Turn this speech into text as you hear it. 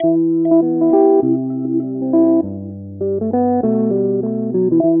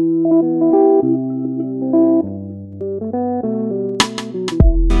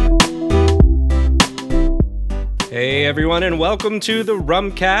everyone, and welcome to the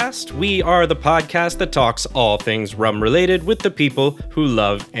Rumcast. We are the podcast that talks all things rum-related with the people who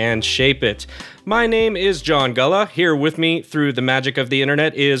love and shape it. My name is John Gulla. Here with me through the magic of the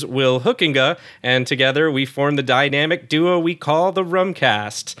internet is Will Hookinga, and together we form the dynamic duo we call the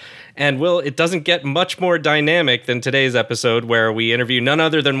Rumcast. And Will, it doesn't get much more dynamic than today's episode, where we interview none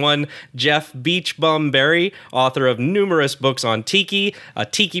other than one Jeff Beachbum Berry, author of numerous books on Tiki, a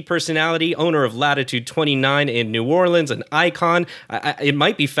Tiki personality, owner of Latitude 29 in New Orleans, an icon. It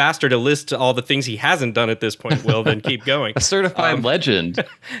might be faster to list all the things he hasn't done at this point, Will, than keep going. A certified legend.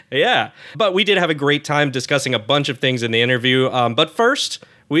 Yeah, but we did have a great time discussing a bunch of things in the interview. But first,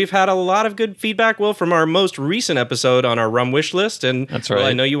 we've had a lot of good feedback, Will, from our most recent episode on our rum wish list. And that's right. Well,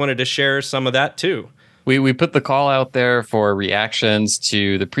 I know you wanted to share some of that too. We put the call out there for reactions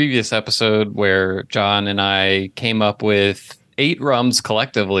to the previous episode where John and I came up with 8 rums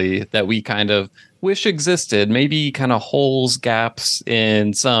collectively that we kind of wish existed, maybe kind of holes, gaps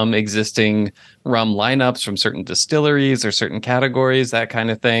in some existing rum lineups from certain distilleries or certain categories, that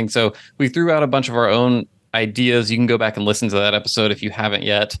kind of thing. So we threw out a bunch of our own ideas. You can go back and listen to that episode if you haven't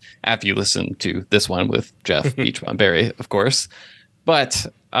yet, after you listen to this one with Jeff Beachbum Berry, of course. But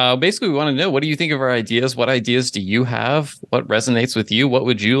basically, we want to know, what do you think of our ideas? What ideas do you have? What resonates with you? What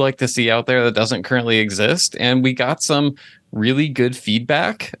would you like to see out there that doesn't currently exist? And we got some really good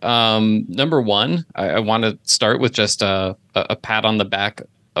feedback. Number one, I want to start with just a pat on the back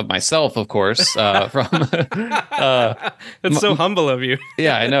of myself, of course, from that's so humble of you.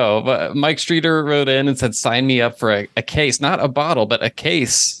 Yeah, I know. But Mike Streeter wrote in and said, sign me up for a case, not a bottle, but a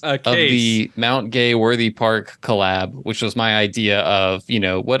case of the Mount Gay Worthy Park collab, which was my idea of,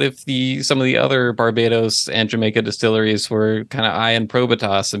 what if some of the other Barbados and Jamaica distilleries were kind of eyeing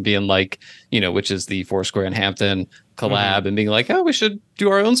Probitas and being like, which is the Foursquare and Hampton collab, and being like, oh, we should do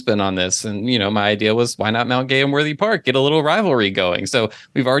our own spin on this. And, my idea was, why not Mount Gay and Worthy Park? Get a little rivalry going. So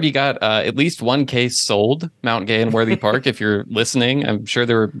we've already got at least one case sold, Mount Gay and Worthy Park. If you're listening, I'm sure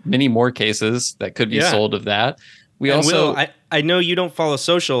there are many more cases that could be sold of that. Will, I know you don't follow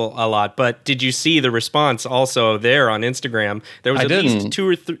social a lot, but did you see the response also there on Instagram? There was at least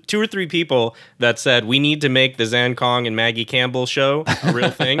two or three people that said, we need to make the Zan Kong and Maggie Campbell show a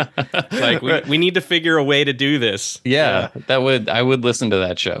real thing. Like, we need to figure a way to do this. Yeah, I would listen to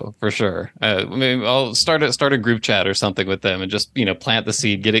that show for sure. Maybe I'll start a group chat or something with them and just, plant the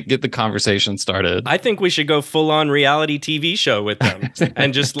seed, get the conversation started. I think we should go full on reality TV show with them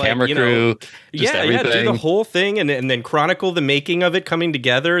and just like, camera crew, everything. Do the whole thing and then chronicle the making of it coming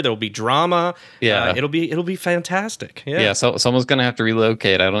together. There'll be drama. Yeah, it'll be fantastic. Yeah. So someone's gonna have to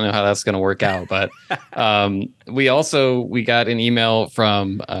relocate. I don't know how that's gonna work out, but we got an email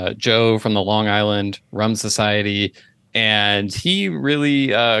from Joe from the Long Island Rum Society, and he really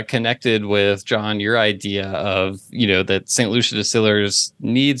connected with John, your idea of that St. Lucia Distillers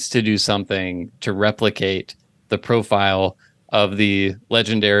needs to do something to replicate the profile of the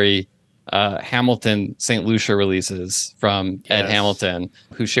legendary Hamilton St. Lucia releases from Ed Hamilton,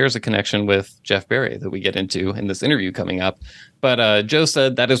 who shares a connection with Jeff Berry that we get into in this interview coming up. But Joe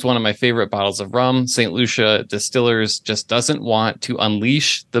said, that is one of my favorite bottles of rum. St. Lucia Distillers just doesn't want to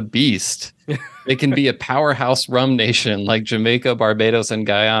unleash the beast. They can be a powerhouse rum nation like Jamaica, Barbados, and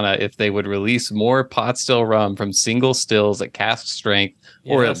Guyana if they would release more pot still rum from single stills at cask strength,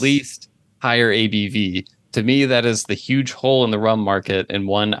 or at least higher ABV. To me, that is the huge hole in the rum market, and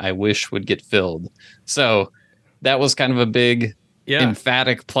one I wish would get filled. So that was kind of a big,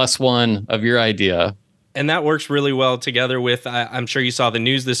 emphatic +1 of your idea. And that works really well together with, I'm sure you saw the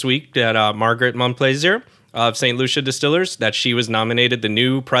news this week that Margaret Monplaisir of St. Lucia Distillers, that she was nominated the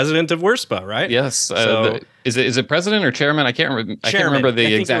new president of WIRSPA, right? Yes. So, is it president or chairman? I can't remember. I can't remember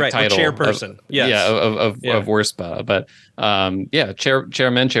the exact title. Chairperson. Of WIRSPA. But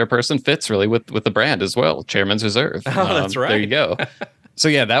chairperson fits really with the brand as well. Chairman's Reserve. Oh, that's right. There you go. So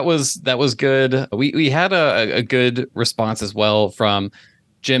yeah, that was good. We had a good response as well from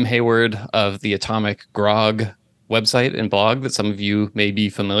Jim Hayward of the Atomic Grog website and blog that some of you may be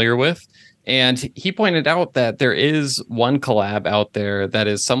familiar with. And he pointed out that there is one collab out there that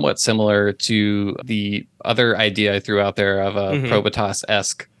is somewhat similar to the other idea I threw out there of a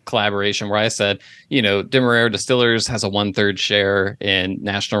Probitas-esque collaboration, where I said, Demerara Distillers has a 1/3 share in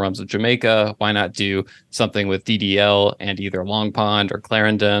National Rums of Jamaica. Why not do something with DDL and either Long Pond or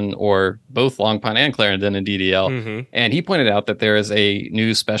Clarendon, or both Long Pond and Clarendon and DDL? And he pointed out that there is a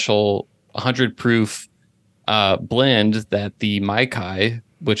new special 100 proof blend that the Mai Kai,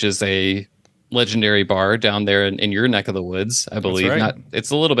 which is a legendary bar down there in your neck of the woods, I believe. Right.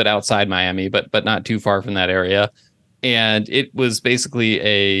 It's a little bit outside Miami, but not too far from that area. And it was basically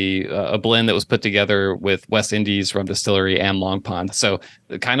a blend that was put together with West Indies Rum Distillery and Long Pond. So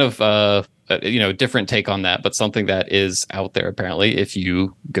kind of different take on that, but something that is out there apparently if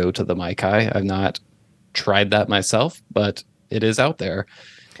you go to the Maikai. I've not tried that myself, but it is out there.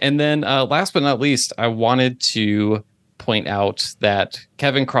 And then last but not least, I wanted to point out that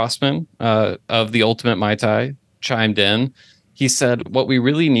Kevin Crossman of the Ultimate Mai Tai chimed in. He said, what we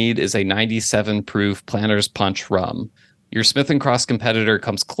really need is a 97 proof Planter's Punch rum. Your Smith & Cross competitor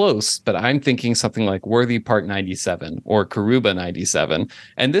comes close, but I'm thinking something like Worthy Part 97 or Karuba 97.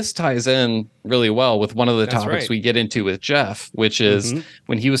 And this ties in really well with one of the topics we get into with Jeff, which is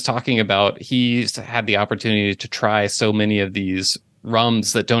when he was talking about he's had the opportunity to try so many of these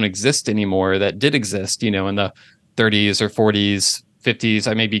rums that don't exist anymore that did exist, in the 30s or 40s, 50s.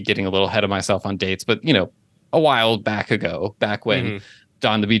 I may be getting a little ahead of myself on dates, but, a while back when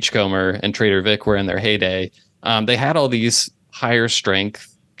Don the Beachcomber and Trader Vic were in their heyday, they had all these higher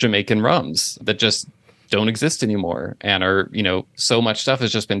strength Jamaican rums that just don't exist anymore and are, so much stuff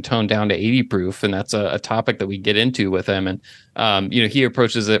has just been toned down to 80 proof. And that's a topic that we get into with him. And, he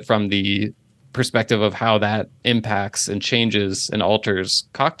approaches it from the perspective of how that impacts and changes and alters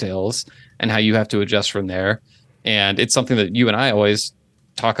cocktails and how you have to adjust from there. And it's something that you and I always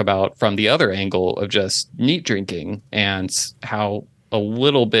talk about from the other angle of just neat drinking and how a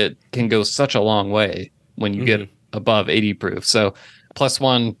little bit can go such a long way when you get above 80 proof. So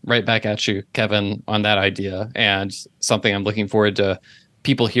 +1 right back at you, Kevin, on that idea, and something I'm looking forward to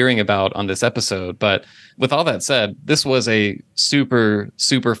people hearing about on this episode. But with all that said, this was a super,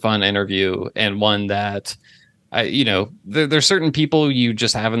 super fun interview, and one that there's certain people you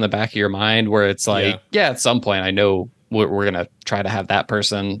just have in the back of your mind where it's like, at some point I know we're going to try to have that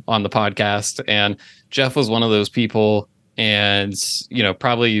person on the podcast. And Jeff was one of those people. And,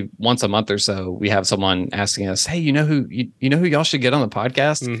 probably once a month or so, we have someone asking us, hey, who y'all should get on the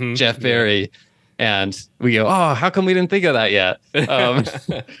podcast? Jeff Berry. And we go, oh, how come we didn't think of that yet?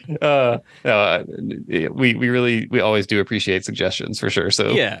 We always do appreciate suggestions for sure.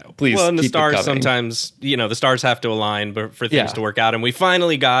 So please. Well, and the keep stars sometimes, the stars have to align for things to work out. And we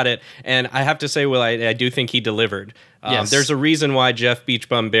finally got it. And I have to say, I do think he delivered. There's a reason why Jeff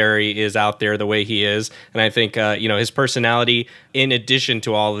Beachbum Berry is out there the way he is. And I think, his personality, in addition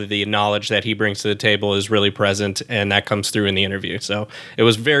to all of the knowledge that he brings to the table, is really present. And that comes through in the interview. So it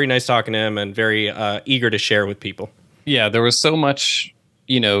was very nice talking to him and very eager to share with people. Yeah, there was so much,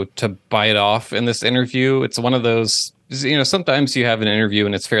 to bite off in this interview. It's one of those, sometimes you have an interview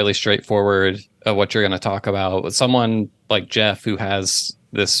and it's fairly straightforward of what you're going to talk about. With someone like Jeff, who has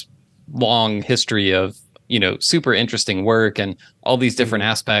this long history of, super interesting work and all these different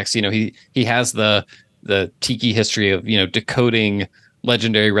aspects. He has the Tiki history of, decoding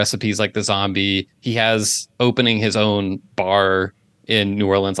legendary recipes like the zombie. He has opening his own bar in New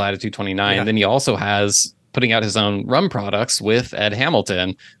Orleans, Latitude 29. Yeah. Then he also has putting out his own rum products with Ed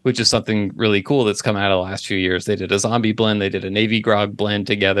Hamilton, which is something really cool that's come out of the last few years. They did a zombie blend, they did a Navy grog blend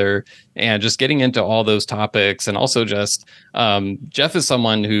together, and just getting into all those topics. And also just Jeff is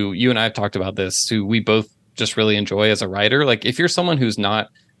someone who, you and I have talked about this, who we both just really enjoy as a writer. Like, if you're someone who's not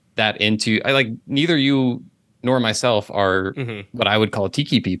that into, neither you nor myself are what I would call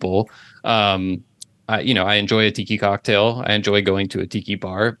Tiki people. I enjoy a Tiki cocktail. I enjoy going to a Tiki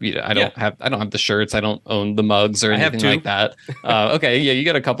bar. I don't have the shirts. I don't own the mugs or anything like that. Okay. Yeah. You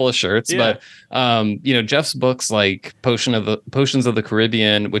got a couple of shirts, but Jeff's books like Potions of the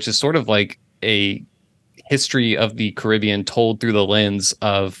Caribbean, which is sort of like a history of the Caribbean told through the lens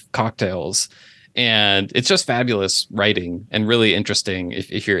of cocktails. And it's just fabulous writing and really interesting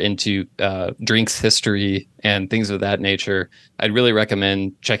if you're into drinks history and things of that nature. I'd really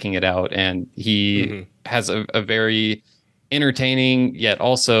recommend checking it out. And he has a very entertaining yet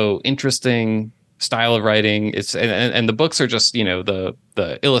also interesting style of writing. It's and the books are just the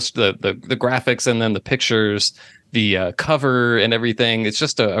graphics and then the pictures, the cover and everything. It's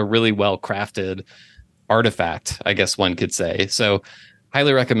just a really well crafted artifact, I guess one could say. So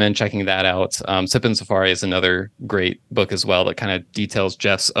highly recommend checking that out. Sippin' Safari is another great book as well that kind of details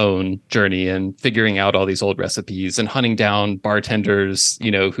Jeff's own journey and figuring out all these old recipes and hunting down bartenders,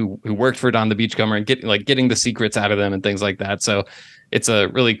 who worked for Don the Beachcomber and getting the secrets out of them and things like that. So it's a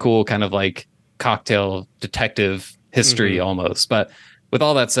really cool kind of like cocktail detective history almost. But with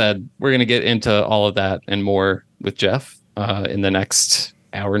all that said, we're going to get into all of that and more with Jeff in the next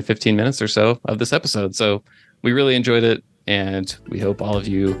hour and 15 minutes or so of this episode. So we really enjoyed it, and we hope all of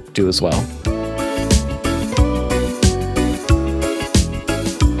you do as well.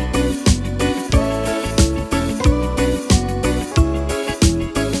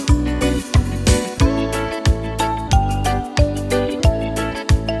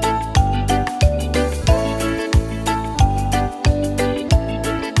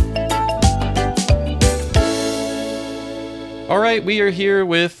 right, we are here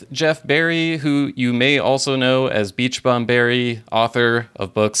with Jeff Berry, who you may also know as Beachbum Berry, author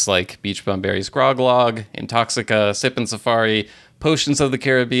of books like Beachbum Berry's Grog Log, Intoxica, Sippin' Safari, Potions of the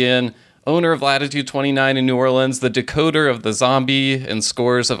Caribbean, owner of Latitude 29 in New Orleans, the decoder of the Zombie and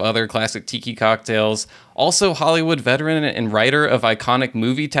scores of other classic tiki cocktails, also Hollywood veteran and writer of iconic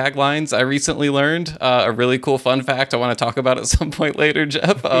movie taglines. I recently learned a really cool fun fact I want to talk about at some point later,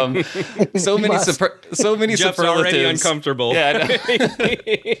 Jeff. So many Jeff's superlatives. already uncomfortable. Yeah, I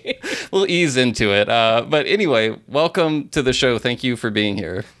know. We'll ease into it. But anyway, welcome to the show. Thank you for being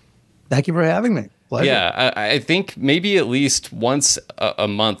here. Thank you for having me. Pleasure. Yeah, I think maybe at least once a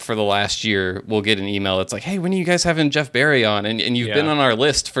month for the last year, we'll get an email. It's like, hey, when are you guys having Jeff Berry on? And you've been on our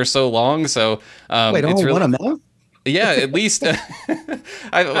list for so long. So wait, it's really, one a month? Yeah, at least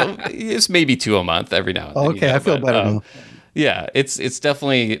it's maybe 2 a month every now and then. Okay, I feel better now. Yeah, it's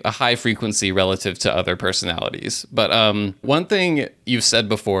definitely a high frequency relative to other personalities. But one thing you've said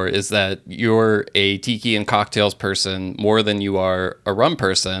before is that you're a tiki and cocktails person more than you are a rum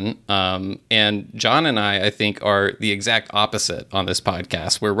person. And John and I think, are the exact opposite on this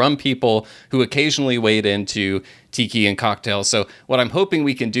podcast. We're rum people who occasionally wade into tiki and cocktails. So what I'm hoping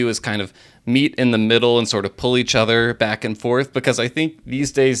we can do is kind of meet in the middle and sort of pull each other back and forth, because I think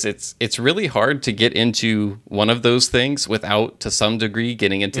these days it's really hard to get into one of those things without, to some degree,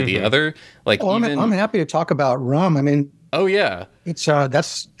 getting into the other. Like, I'm happy to talk about rum. I mean, oh yeah, it's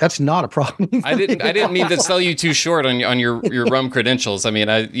that's not a problem. I didn't mean to sell you too short on your rum credentials. I mean,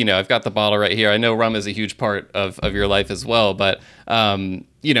 I've got the bottle right here. I know rum is a huge part of your life as well, but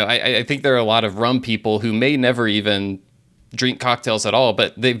I think there are a lot of rum people who may never even drink cocktails at all,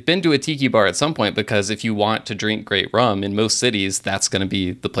 but they've been to a tiki bar at some point, because if you want to drink great rum in most cities, that's going to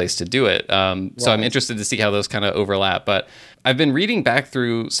be the place to do it. So I'm interested to see how those kind of overlap. But I've been reading back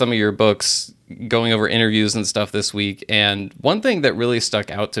through some of your books, going over interviews and stuff this week, and one thing that really stuck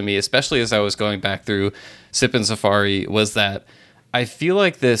out to me, especially as I was going back through Sippin' Safari, was that I feel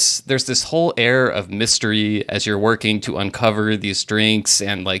like there's this whole air of mystery as you're working to uncover these drinks,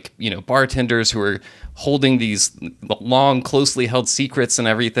 and bartenders who are holding these long, closely held secrets and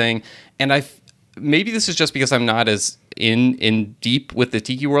everything. And maybe this is just because I'm not as in deep with the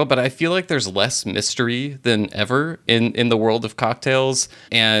tiki world, but I feel like there's less mystery than ever in the world of cocktails.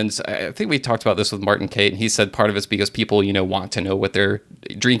 And I think we talked about this with Martin Kate, and he said part of it's because people, want to know what they're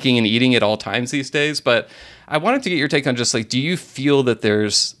drinking and eating at all times these days. But I wanted to get your take on just do you feel that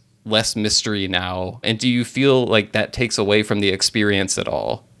there's less mystery now? And do you feel like that takes away from the experience at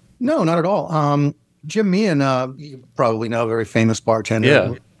all? No, not at all. Jim Meehan, you probably know, a very famous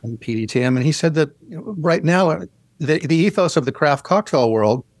bartender in PDTM, and he said that right now the ethos of the craft cocktail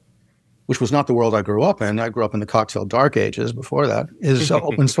world, which was not the world I grew up in. I grew up in the cocktail dark ages before that, is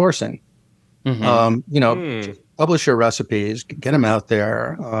open sourcing. Publish your recipes, get them out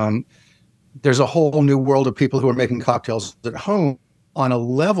there. There's a whole new world of people who are making cocktails at home on a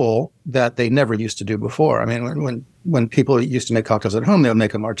level that they never used to do before. I mean, when people used to make cocktails at home, they would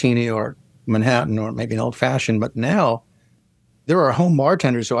make a martini or Manhattan or maybe an old fashioned. But now there are home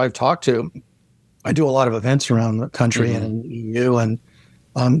bartenders who I've talked to. I do a lot of events around the country and in the EU,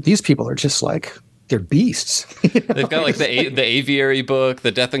 and these people are just they're beasts. They've got the aviary book,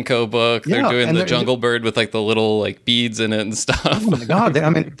 the Death and Co book. They're doing the Jungle Bird with the little beads in it and stuff. Oh my God!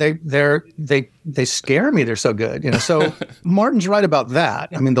 They scare me. They're so good. So Martin's right about that.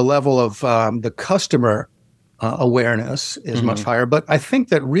 I mean, the level of the customer awareness is much higher. But I think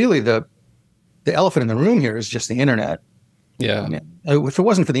that really the elephant in the room here is just the internet. Yeah. I mean, if it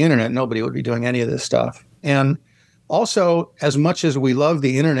wasn't for the internet, nobody would be doing any of this stuff. And also, as much as we love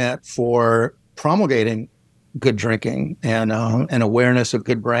the internet for promulgating good drinking and awareness of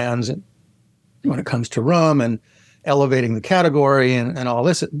good brands, and when it comes to rum and elevating the category and all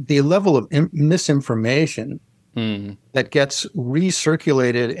this, the level of misinformation that gets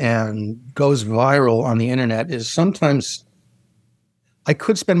recirculated and goes viral on the internet is sometimes, I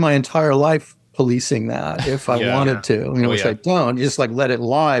could spend my entire life policing that if I wanted to, which I don't, just let it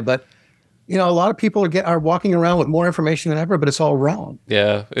lie. But a lot of people are walking around with more information than ever, but it's all wrong.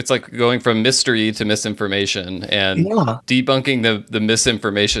 Yeah, it's like going from mystery to misinformation, and debunking the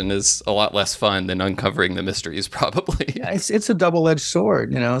misinformation is a lot less fun than uncovering the mysteries, probably. Yeah, it's a double-edged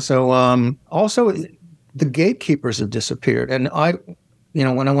sword, So also the gatekeepers have disappeared, and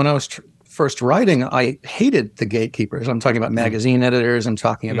when I was first writing, I hated the gatekeepers. I'm talking about magazine editors. I'm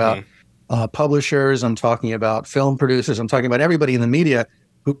talking about publishers. I'm talking about film producers. I'm talking about everybody in the media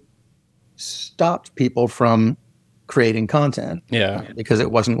who stopped people from creating content because it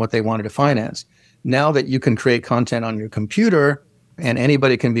wasn't what they wanted to finance. Now that you can create content on your computer and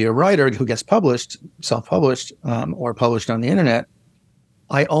anybody can be a writer who gets published, self-published, or published on the internet.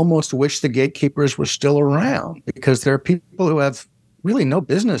 I almost wish the gatekeepers were still around, because there are people who have really no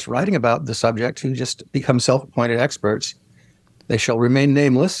business writing about the subject who just become self-appointed experts. They shall remain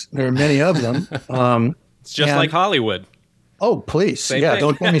nameless. There are many of them. It's just like Hollywood. Oh, please. Same yeah, thing.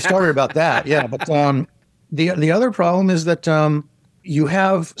 don't get me started about that. Yeah, but the other problem is that you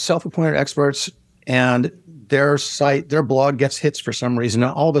have self-appointed experts, and their site, their blog gets hits for some reason.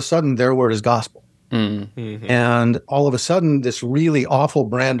 And all of a sudden, their word is gospel. Mm-hmm. And all of a sudden, this really awful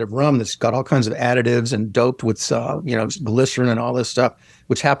brand of rum that's got all kinds of additives and doped with, glycerin and all this stuff,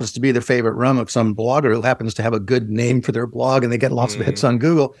 which happens to be the favorite rum of some blogger who happens to have a good name for their blog, and they get lots of hits on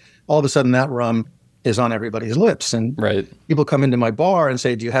Google. All of a sudden, that rum is on everybody's lips. And people come into my bar and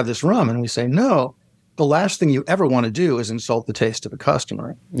say, "Do you have this rum?" And we say, "No." The last thing you ever want to do is insult the taste of a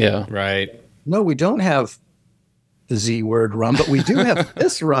customer. Yeah. Right. No, we don't have the Z word rum, but we do have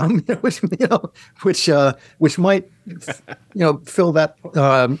this rum, which might, fill that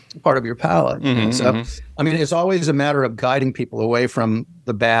part of your palate. I mean, it's always a matter of guiding people away from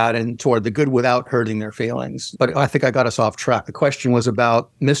the bad and toward the good without hurting their feelings. But I think I got us off track. The question was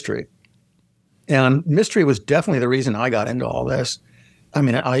about mystery. And mystery was definitely the reason I got into all this. I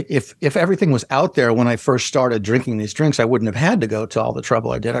mean, if everything was out there when I first started drinking these drinks, I wouldn't have had to go to all the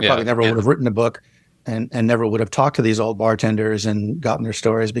trouble I did. I probably never would have written a book and never would have talked to these old bartenders and gotten their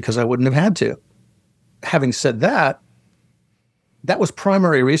stories, because I wouldn't have had to. Having said that, that was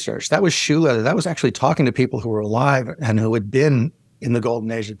primary research. That was shoe leather. That was actually talking to people who were alive and who had been in the golden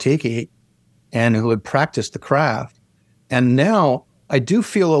age of Tiki and who had practiced the craft. And now I do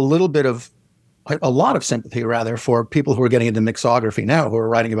feel a lot of sympathy, rather, for people who are getting into mixography now, who are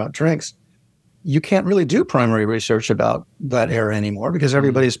writing about drinks. You can't really do primary research about that era anymore because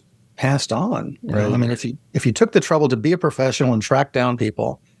everybody's passed on. Right. I mean, if you took the trouble to be a professional and track down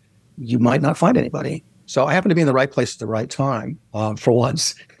people, you might not find anybody. So I happen to be in the right place at the right time, for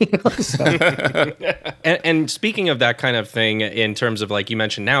once. And speaking of that kind of thing, in terms of, like you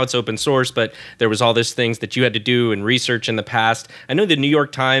mentioned, now it's open source, but there was all these things that you had to do and research in the past. I know the New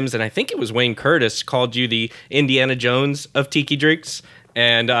York Times, and I think it was Wayne Curtis, called you the Indiana Jones of Tiki drinks.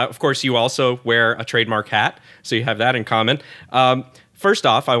 And of course, you also wear a trademark hat, so you have that in common. First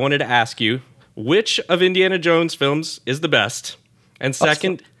off, I wanted to ask you, which of Indiana Jones films is the best? And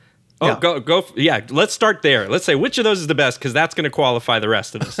second... Go. Yeah, let's start there. Let's say which of those is the best, because that's going to qualify the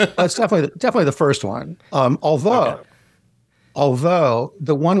rest of this. It's definitely the first one. Although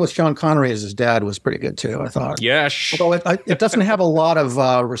the one with Sean Connery as his dad was pretty good too, I thought. Yes. Although it doesn't have a lot of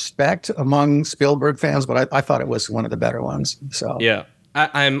respect among Spielberg fans, but I thought it was one of the better ones. So yeah.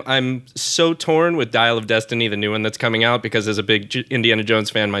 I'm so torn with Dial of Destiny, the new one that's coming out, because as a big Indiana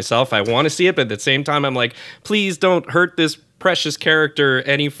Jones fan myself, I want to see it, but at the same time, I'm like, please don't hurt this precious character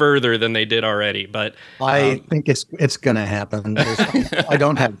any further than they did already. But I think it's going to happen. I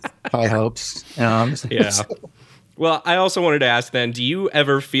don't have high hopes. Yeah. Well, I also wanted to ask then, do you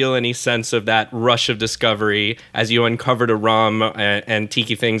ever feel any sense of that rush of discovery as you uncovered a rum and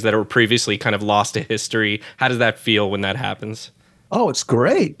Tiki things that were previously kind of lost to history? How does that feel when that happens? Oh, it's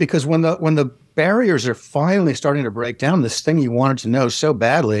great, because when the barriers are finally starting to break down, this thing you wanted to know so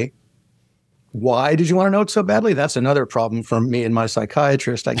badly, why did you want to know it so badly? That's another problem for me and my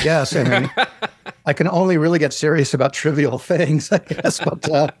psychiatrist, I guess. I mean, I can only really get serious about trivial things, I guess.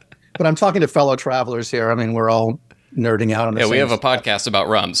 But I'm talking to fellow travelers here. I mean, we're all nerding out on the same we have a stuff. podcast about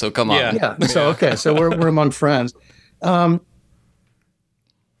rum, so come on. Yeah. So, okay. So we're among friends. It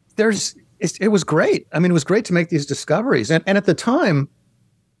was great. I mean, it was great to make these discoveries. And at the time,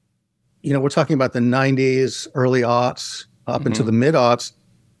 we're talking about the 90s, early aughts, up into the mid-aughts.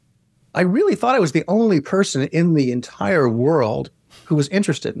 I really thought I was the only person in the entire world who was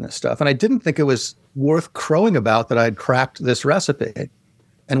interested in this stuff. And I didn't think it was worth crowing about that I'd cracked this recipe.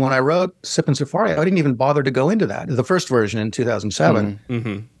 And when I wrote Sippin' Safari, I didn't even bother to go into that. The first version in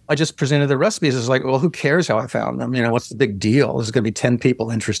 2007, I just presented the recipes as like, well, who cares how I found them? What's the big deal? There's going to be 10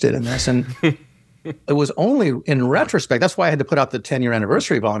 people interested in this. And it was only in retrospect. That's why I had to put out the 10-year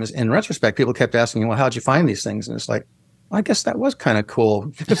anniversary volume. Is in retrospect, people kept asking me, well, how'd you find these things? And it's like, I guess that was kind of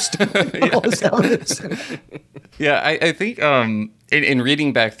cool. Yeah, I think in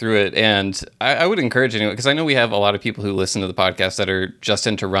reading back through it, and I would encourage anyone, because I know we have a lot of people who listen to the podcast that are just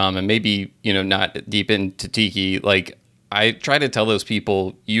into rum and maybe, not deep into Tiki. Like, I try to tell those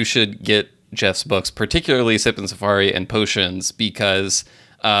people, you should get Jeff's books, particularly Sippin' Safari and Potions, because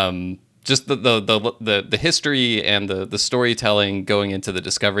just the history and the storytelling going into the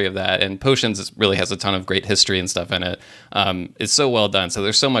discovery of that, and Potions really has a ton of great history and stuff in it. It's so well done. So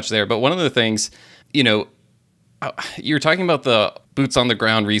there's so much there. But one of the things, you were talking about the boots on the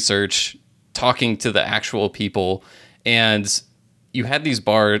ground research, talking to the actual people. And you had these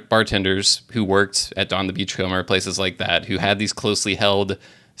bartenders who worked at Don the Beachcomber, places like that, who had these closely held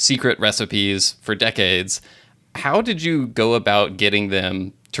secret recipes for decades. How did you go about getting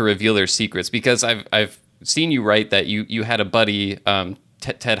them to reveal their secrets? Because I've seen you write that you had a buddy,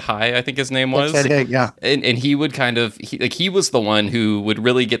 Ted High, I think his name was. Ted Higg, yeah. And he would he was the one who would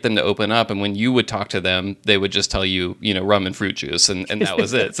really get them to open up. And when you would talk to them, they would just tell you, rum and fruit juice, and that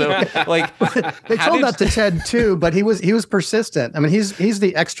was it. So like, they told that to Ted too, but he was persistent. I mean, he's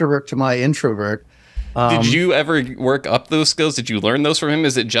the extrovert to my introvert. Did you ever work up those skills? Did you learn those from him?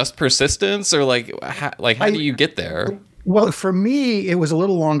 Is it just persistence, or how do you get there? Well, for me, it was a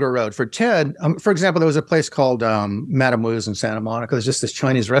little longer road. For Ted, for example, there was a place called Madame Wu's in Santa Monica. There's just this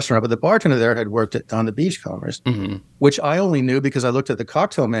Chinese restaurant, but the bartender there had worked on the Beachcombers, which I only knew because I looked at the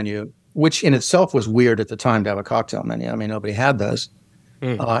cocktail menu, which in itself was weird at the time to have a cocktail menu. I mean, nobody had those.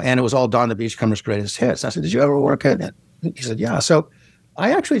 And it was all Don the Beachcomber's greatest hits. I said, did you ever work at it? He said, yeah. So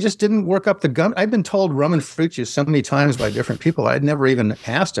I actually just didn't work up the gun. I'd been told rum and fruit juice so many times by different people. I'd never even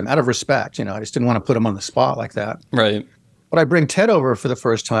asked him out of respect. I just didn't want to put him on the spot like that. Right. But I bring Ted over for the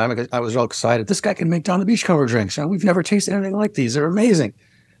first time because I was all excited. This guy can make Don the Beachcomber drinks. We've never tasted anything like these. They're amazing.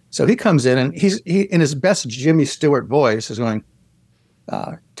 So he comes in and he in his best Jimmy Stewart voice is going,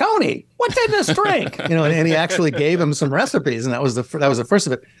 Tony, what's in this drink? And he actually gave him some recipes, and that was the first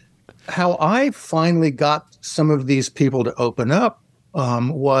of it. How I finally got some of these people to open up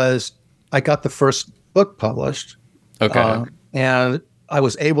was I got the first book published. Okay. And I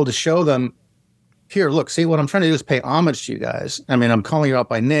was able to show them, here, look, see, what I'm trying to do is pay homage to you guys. I mean, I'm calling you out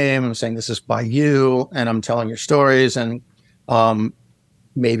by name. I'm saying this is by you, and I'm telling your stories. And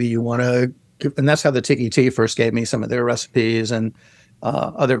maybe you want to, and that's how the Tiki Tea first gave me some of their recipes, and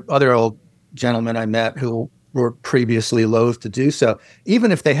other old gentlemen I met who were previously loath to do so.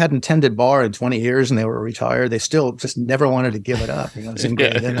 Even if they hadn't tended bar in 20 years and they were retired, they still just never wanted to give it up. It's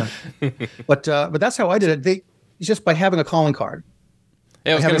ingrained in them. But that's how I did it. Just by having a calling card.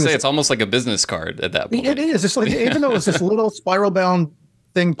 Yeah, I was going to say, it's almost like a business card at that point. It is. It's like, even though it was this little spiral bound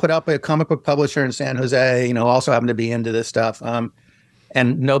thing put up by a comic book publisher in San Jose, also happened to be into this stuff.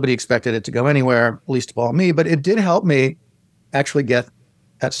 And nobody expected it to go anywhere, least of all me. But it did help me actually get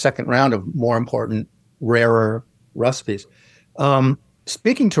that second round of more important, rarer recipes.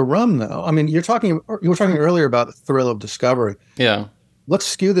 Speaking to rum, though, I mean, you were talking earlier about the thrill of discovery. Yeah. Let's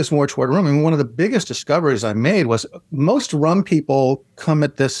skew this more toward rum. I mean, one of the biggest discoveries I made was most rum people come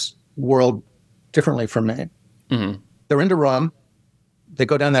at this world differently from me. Mm-hmm. They're into rum. They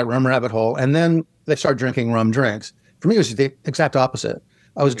go down that rum rabbit hole, and then they start drinking rum drinks. For me, it was the exact opposite.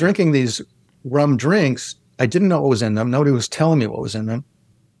 I was drinking these rum drinks. I didn't know what was in them. Nobody was telling me what was in them,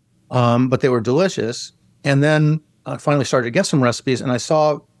 but they were delicious. And then I finally started to get some recipes, and I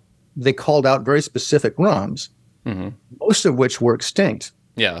saw they called out very specific rums. Mm-hmm. Most of which were extinct.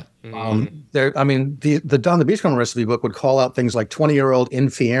 Yeah. The Don the Beachcomber recipe book would call out things like 20-year-old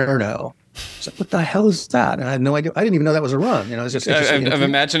Infierno. So what the hell is that? And I had no idea. I didn't even know that was a rum. It's just I'm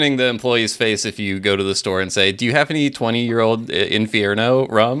imagining the employee's face if you go to the store and say, "Do you have any 20-year-old Infierno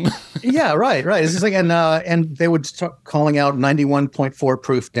rum?" Yeah, right. It's just like, and they would start calling out 91.4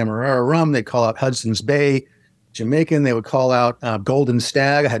 proof Demerara rum. They'd call out Hudson's Bay Jamaican. They would call out Golden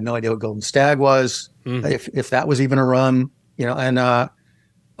Stag. I had no idea what Golden Stag was. If that was even a rum, and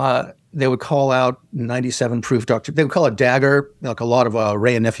they would call out 97 proof Dr. They would call it Dagger, like a lot of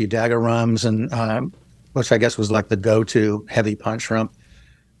Ray and Nephew Dagger rums, and which I guess was like the go-to heavy punch rum.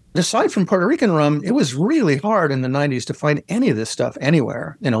 Aside from Puerto Rican rum, it was really hard in the 90s to find any of this stuff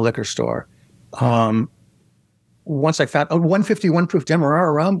anywhere in a liquor store. Once I found 151 proof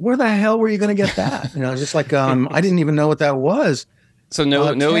Demerara rum, where the hell were you going to get that? Just like I didn't even know what that was. So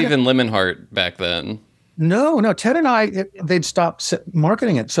no even Lemon Heart back then. No. Ted and I, they'd stopped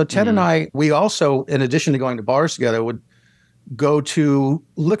marketing it. So Ted and I, we also, in addition to going to bars together, would go to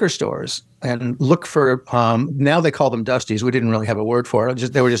liquor stores and look for, now they call them Dusties. We didn't really have a word for it.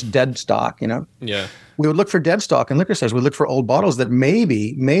 They were just dead stock, Yeah. We would look for dead stock in liquor stores. We'd look for old bottles that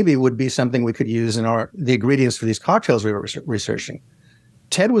maybe would be something we could use in the ingredients for these cocktails we were researching.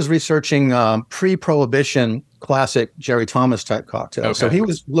 Ted was researching pre-Prohibition classic Jerry Thomas type cocktails. Okay. So he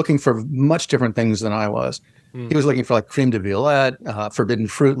was looking for much different things than I was. He was looking for like creme de violette, forbidden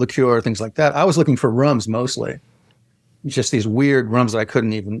fruit liqueur, things like that. I was looking for rums mostly. Just these weird rums that I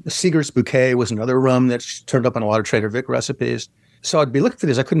couldn't even. Seager's Bouquet was another rum that turned up on a lot of Trader Vic recipes. So I'd be looking for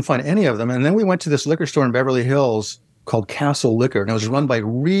these. I couldn't find any of them. And then we went to this liquor store in Beverly Hills called Castle Liquor. And it was run by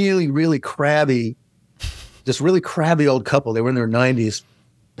really, really crabby old couple. They were in their 90s.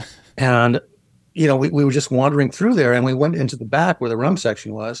 And we were just wandering through there, and we went into the back where the rum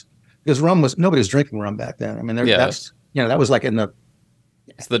section was, because nobody was drinking rum back then. I mean, that's that was like in the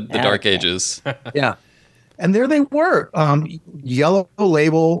dark ages. Yeah. And there they were, yellow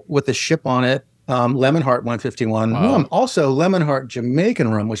label with a ship on it, Lemon Heart 151 rum. Also, Lemon Heart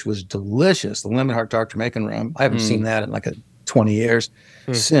Jamaican rum, which was delicious. The Lemon Heart Dark Jamaican rum. I haven't seen that in like 20 years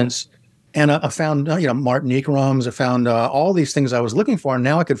since. And I found, Martinique rums. I found all these things I was looking for. And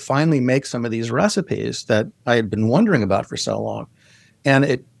now I could finally make some of these recipes that I had been wondering about for so long.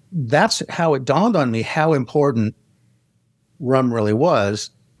 And that's how it dawned on me how important rum really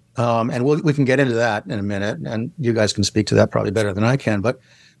was. And we can get into that in a minute, and you guys can speak to that probably better than I can. But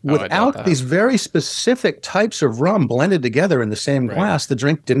without these very specific types of rum blended together in the same glass, the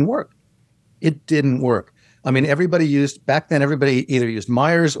drink didn't work. It didn't work. I mean, everybody either used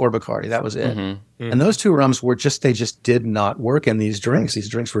Myers or Bacardi. That was it. And those two rums they just did not work in these drinks. These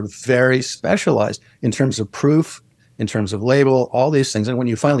drinks were very specialized in terms of proof, in terms of label, all these things. And when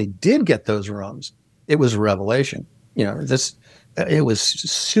you finally did get those rums, it was a revelation. It was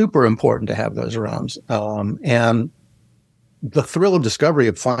super important to have those rums. And the thrill of discovery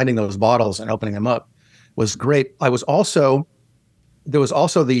of finding those bottles and opening them up was great. There was also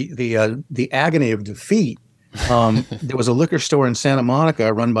the agony of defeat. There was a liquor store in Santa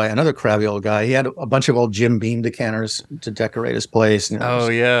Monica run by another crabby old guy. He had a bunch of old Jim Beam decanters to decorate his place.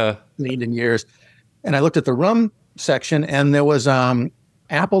 Leaned in years. And I looked at the rum section, and there was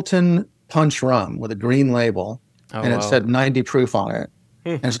Appleton Punch rum with a green label. And it said 90 proof on it.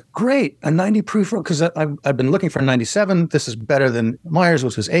 And it's great, a 90 proof, because I've been looking for 97. This is better than Myers,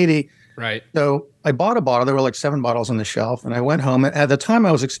 which was 80. Right. So I bought a bottle. There were like 7 bottles on the shelf, and I went home. And at the time,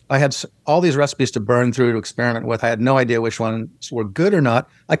 I had all these recipes to burn through to experiment with. I had no idea which ones were good or not.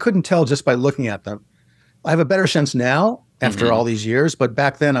 I couldn't tell just by looking at them. I have a better sense now after all these years, but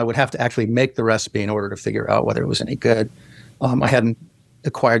back then I would have to actually make the recipe in order to figure out whether it was any good. I hadn't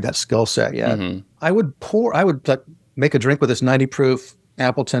acquired that skill set yet. I would make a drink with this 90 proof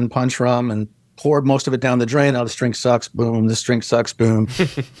Appleton Punch rum and pour most of it down the drain. Oh, this drink sucks. Boom. This drink sucks. Boom.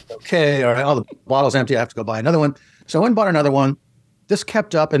 Okay. All right. All the bottle's empty. I have to go buy another one. So I went and bought another one. This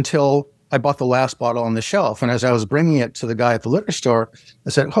kept up until I bought the last bottle on the shelf. And as I was bringing it to the guy at the liquor store, I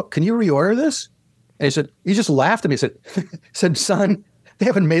said, can you reorder this? And he just laughed at me. He said, son, they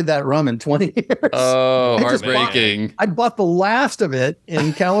haven't made that rum in 20 years. Oh, heartbreaking. I'd bought the last of it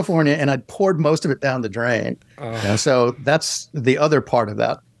in California, and I'd poured most of it down the drain. So that's the other part of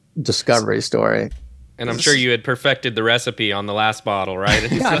that discovery story. And I'm sure you had perfected the recipe on the last bottle,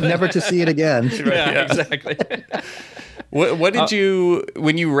 right? Yeah, never to see it again. Yeah, exactly. What did you,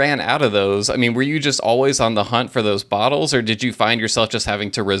 when you ran out of those, I mean, were you just always on the hunt for those bottles, or did you find yourself just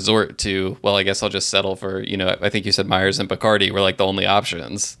having to resort to, well, I guess I'll just settle for, I think you said Myers and Bacardi were like the only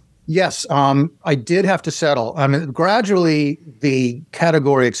options? Yes, I did have to settle. I mean, gradually the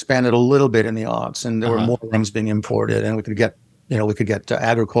category expanded a little bit in the aughts, and there were more rums being imported, and we could get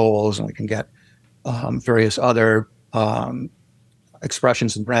agricoles, and we can get various other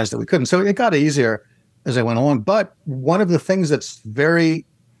expressions and brands that we couldn't. So it got easier as I went along. But one of the things that's very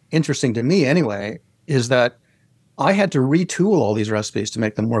interesting to me anyway is that I had to retool all these recipes to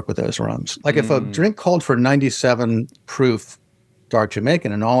make them work with those rums. Like if a drink called for 97 proof dark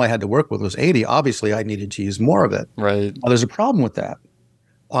Jamaican and all I had to work with was 80, obviously I needed to use more of it. Right. Well, there's a problem with that.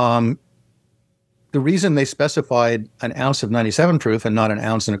 The reason they specified an ounce of 97 proof and not an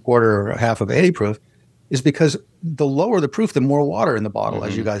ounce and a quarter or a half of 80 proof is because the lower the proof, the more water in the bottle,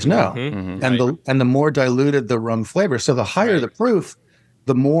 as you guys know, and the more diluted the rum flavor. So the higher the proof,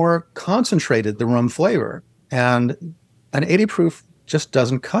 the more concentrated the rum flavor, and an 80 proof just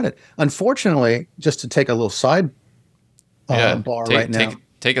doesn't cut it. Unfortunately, just to take a little side bar right now,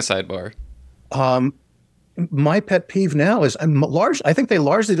 take a sidebar. My pet peeve now is I think they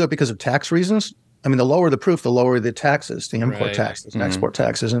largely do it because of tax reasons. I mean, the lower the proof, the lower the taxes, the import taxes and export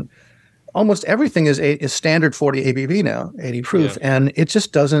taxes, and almost everything is standard 40 ABV now, 80 proof, and it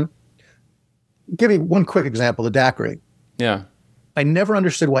just doesn't. Give me one quick example: the daiquiri. Yeah, I never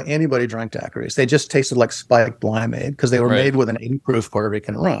understood why anybody drank daiquiris. They just tasted like spiked limeade because they were made with an 80 proof Puerto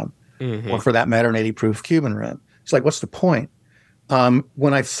Rican rum, or for that matter, an 80 proof Cuban rum. It's like, what's the point?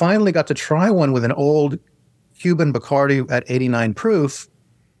 When I finally got to try one with an old Cuban Bacardi at 89 proof,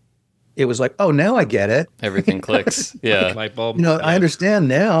 it was like, oh, now I get it. Everything clicks. Yeah. Light bulb. I understand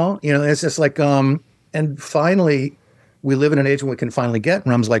now. It's just like, and finally, we live in an age when we can finally get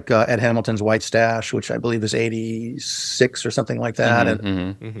rums like Ed Hamilton's White Stash, which I believe is 86 or something like that.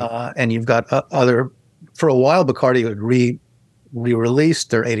 And you've got other, for a while, Bacardi had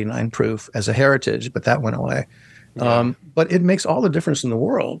re-released their 89 proof as a heritage, but that went away. But it makes all the difference in the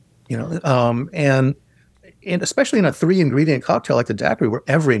world, and especially in a 3-ingredient cocktail like the daiquiri, where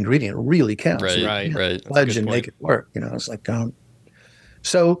every ingredient really counts. Right. Pledge and make it work. It's like,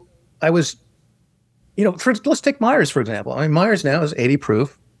 so I was, let's take Myers, for example. I mean, Myers now is 80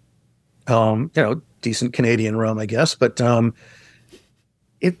 proof, decent Canadian rum, I guess. But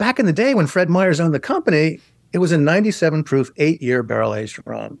back in the day when Fred Myers owned the company, it was a 97 proof, 8-year barrel aged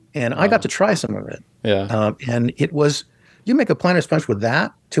rum. And I got to try some of it. Yeah. And it was, you make a Planter's Punch with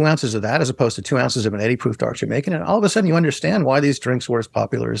that, 2 ounces of that, as opposed to 2 ounces of an 80 proof dark Jamaican. And all of a sudden you understand why these drinks were as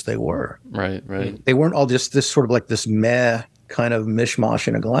popular as they were. Right. They weren't all just this sort of like this meh kind of mishmash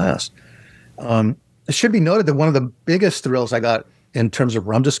in a glass. It should be noted that one of the biggest thrills I got in terms of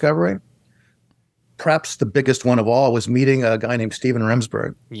rum discovery, perhaps the biggest one of all, was meeting a guy named Steven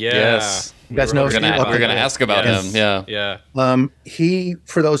Remsburg. Yes. You guys know we're Steve? gonna ask about him. Yeah. He,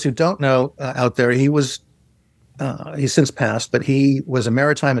 for those who don't know out there, he's since passed, but he was a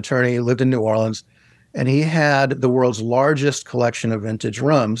maritime attorney, lived in New Orleans, and he had the world's largest collection of vintage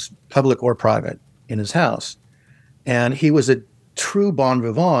rums, public or private, in his house. And he was a true bon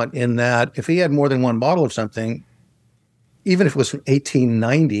vivant in that if he had more than one bottle of something, even if it was from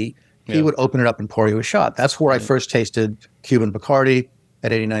 1890, he would open it up and pour you a shot. That's where I first tasted Cuban Bacardi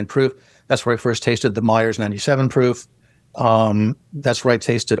at 89 proof. That's where I first tasted the Myers 97 proof. That's where I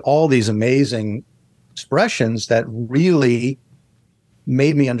tasted all these amazing expressions that really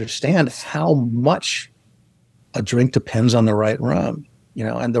made me understand how much a drink depends on the right rum,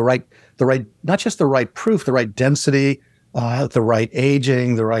 and the right, not just the right proof, the right density, the right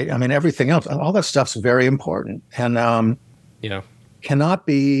aging, everything else. All that stuff's very important and cannot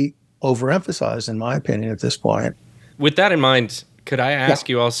be overemphasized, in my opinion, at this point. With that in mind, could I ask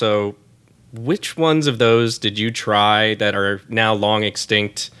you also, which ones of those did you try that are now long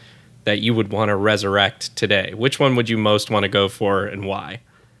extinct that you would want to resurrect today? Which one would you most want to go for and why?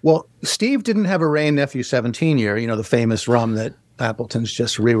 Well, Steve didn't have a Wray & Nephew 17 year, the famous rum that Appleton's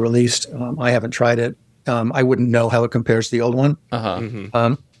just re-released. I haven't tried it. I wouldn't know how it compares to the old one.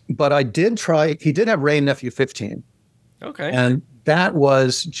 But I did try, he did have Wray & Nephew 15. Okay. And that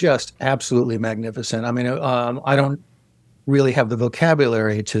was just absolutely magnificent. I mean, I don't really have the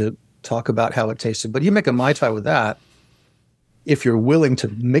vocabulary to talk about how it tasted, but you make a Mai Tai with that, if you're willing to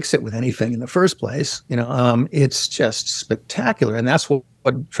mix it with anything in the first place, it's just spectacular. And that's what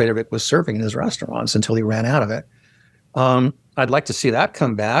Trader Vic was serving in his restaurants until he ran out of it. I'd like to see that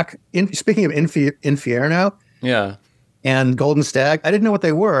come back. Speaking of Infierno and Golden Stag, I didn't know what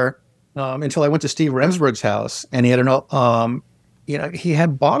they were until I went to Steve Remsburg's house, and he had he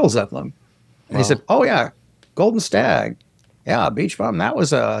had bottles of them. And he said, "Oh yeah, Golden Stag. Yeah, Beachbum, that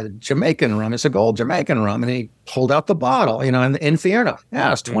was a Jamaican rum. It's a gold Jamaican rum." And he pulled out the bottle, and the Infierno.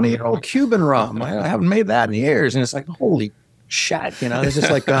 Yeah, it's 20-year-old Cuban rum. I haven't made that in years. And it's like, holy shit, it's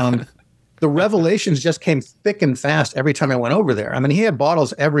just like the revelations just came thick and fast every time I went over there. I mean, he had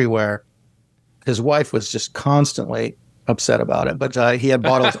bottles everywhere. His wife was just constantly upset about it, but he had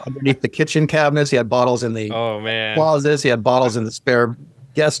bottles underneath the kitchen cabinets. He had bottles in the closets. He had bottles in the spare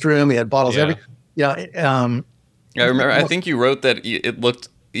guest room. He had bottles I remember. I think you wrote that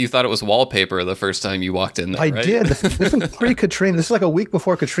you thought it was wallpaper the first time you walked in there. I right? did. This was pre-Katrina. This is like a week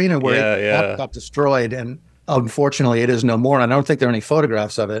before Katrina, where it got destroyed, and unfortunately, it is no more. And I don't think there are any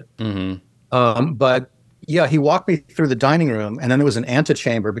photographs of it. But yeah, he walked me through the dining room, and then there was an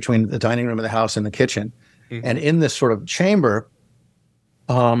antechamber between the dining room of the house and the kitchen. And in this sort of chamber,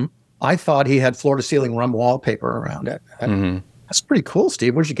 I thought he had floor-to-ceiling rum wallpaper around it. That's pretty cool,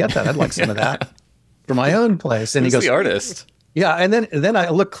 Steve. Where'd you get that? I'd like some of that for my own place. And Who's he goes, the artist? Yeah, and then I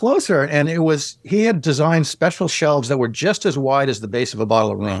looked closer, and he had designed special shelves that were just as wide as the base of a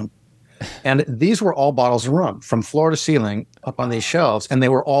bottle of rum. And these were all bottles of rum from floor to ceiling up on these shelves. And they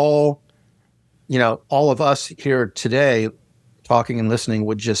were all, all of us here today talking and listening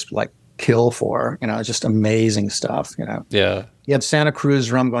would just like kill for, just amazing stuff, Yeah. He had Santa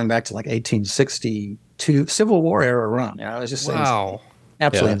Cruz rum going back to like 1862, Civil War era rum. It was just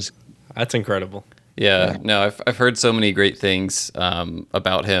absolutely insane. That's incredible. Yeah, no, I've heard so many great things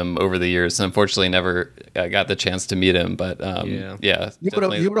about him over the years. Unfortunately, never got the chance to meet him. But you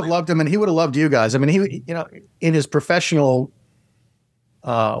would have loved him, and he would have loved you guys. I mean, he, in his professional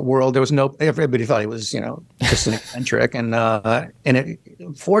world, there was everybody thought he was, just an eccentric, and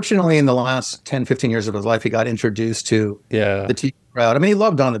fortunately, in the last 10, 15 years of his life, he got introduced to the Tiki crowd. I mean, he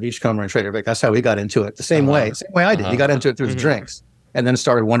loved On the Beachcomber and Trader Vic. That's how he got into it. The same way I did. He got into it through the drinks, and then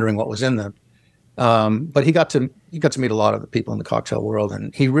started wondering what was in them. But he got to meet a lot of the people in the cocktail world,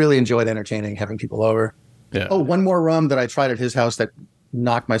 and he really enjoyed entertaining, having people over. Yeah. Oh, one more rum that I tried at his house that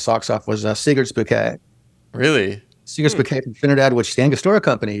knocked my socks off was Sigurd's Bouquet. Really? Seagrass Bouquet from Trinidad, which the Angostura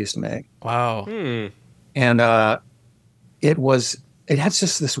Company used to make. Wow. And it had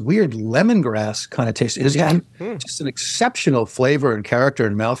just this weird lemongrass kind of taste. It had just an exceptional flavor and character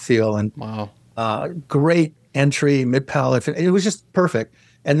and mouthfeel, and great entry, mid-palate. It was just perfect.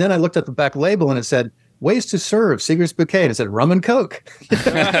 And then I looked at the back label and it said, "Ways to serve, Seagrass Bouquet." And it said rum and Coke.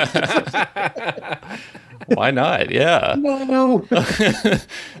 Why not? Yeah. No.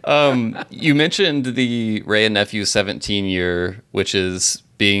 You mentioned the Ray and Nephew 17 year, which is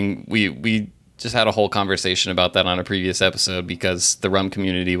being, we just had a whole conversation about that on a previous episode because the rum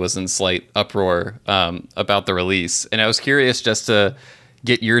community was in slight uproar about the release. And I was curious just to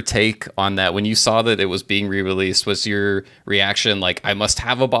get your take on that. When you saw that it was being re-released, was your reaction like, I must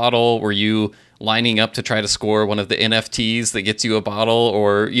have a bottle? Were you lining up to try to score one of the NFTs that gets you a bottle?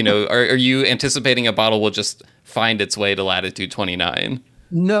 Or, are you anticipating a bottle will just find its way to Latitude 29?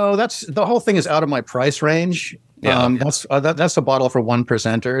 No, the whole thing is out of my price range. Yeah. That's a bottle for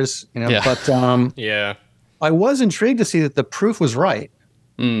 1%ers, but Yeah. I was intrigued to see that the proof was right.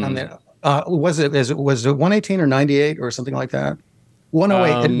 I mean, was it 118 or 98 or something like that?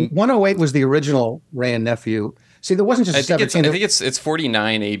 108. 108 was the original Ray and Nephew. See, there wasn't just a 17. I think it's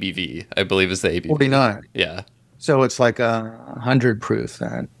 49 ABV, I believe is the ABV. 49. Yeah. So it's like 100 proof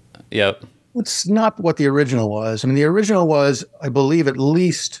then. Yep. It's not what the original was. I mean, the original was, I believe, at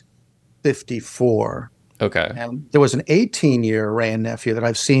least 54. Okay. And there was an 18-year Ray and Nephew that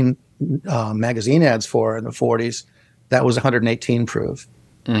I've seen magazine ads for in the 40s. That was 118 proof.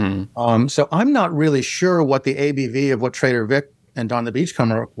 Mm-hmm. So I'm not really sure what the ABV of what Trader Vic and Don the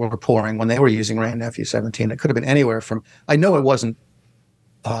Beachcomber were pouring when they were using Ray and Nephew 17. It could have been anywhere from. I know it wasn't.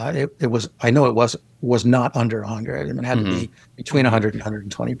 It was. I know it was not under 100. I mean, it had to be between 100 and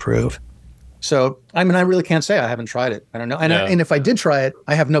 120 proof. So, I mean, I really can't say. I haven't tried it. I don't know. And if I did try it,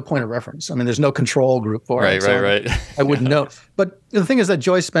 I have no point of reference. I mean, there's no control group for it. Right. I wouldn't know. But the thing is that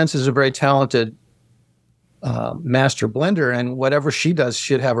Joyce Spence is a very talented master blender, and whatever she does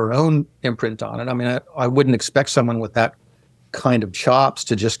should have her own imprint on it. I mean, I wouldn't expect someone with that kind of chops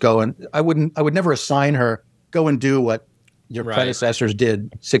to just go and I would never assign her, go and do what your predecessors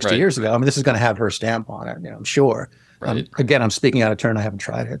did 60 years ago. I mean, this is going to have her stamp on it, I'm sure. Right. Again, I'm speaking out of turn. I haven't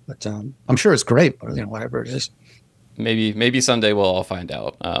tried it, but I'm sure it's great. Whatever it is. Maybe someday we'll all find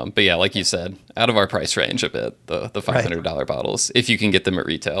out. But yeah, like you said, out of our price range a bit, the $500 bottles, if you can get them at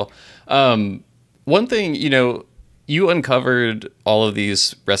retail. One thing, you uncovered all of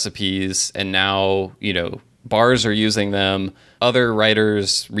these recipes, and now, bars are using them. Other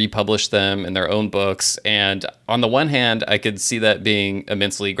writers republish them in their own books. And on the one hand, I could see that being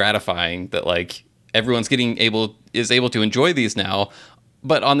immensely gratifying, that like everyone's able to enjoy these now.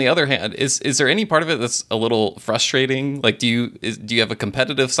 But on the other hand, is there any part of it that's a little frustrating? Like, do you have a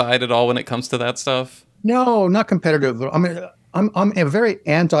competitive side at all when it comes to that stuff? No, not competitive. I mean, I'm a very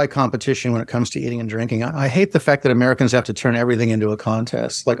anti-competition when it comes to eating and drinking. I hate the fact that Americans have to turn everything into a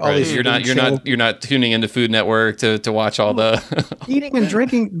contest. Like all these, you're not tuning into Food Network to watch all the eating and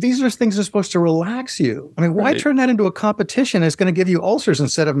drinking. These are things that are supposed to relax you. I mean, why turn that into a competition? It's going to give you ulcers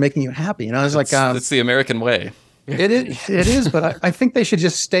instead of making you happy. It's the American way. It is, but I think they should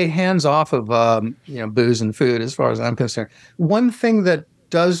just stay hands off of booze and food, as far as I'm concerned. One thing that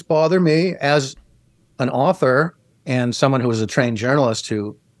does bother me as an author and someone who is a trained journalist,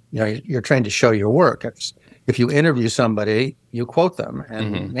 who you're trained to show your work. If you interview somebody, you quote them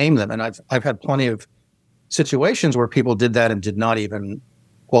and name them. And I've had plenty of situations where people did that and did not even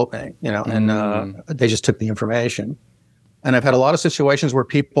quote me, and they just took the information. And I've had a lot of situations where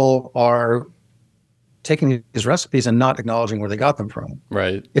people are taking these recipes and not acknowledging where they got them from.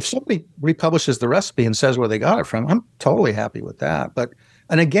 Right. If somebody republishes the recipe and says where they got it from, I'm totally happy with that.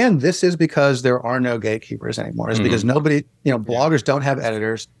 And again, this is because there are no gatekeepers anymore. It's because nobody, bloggers don't have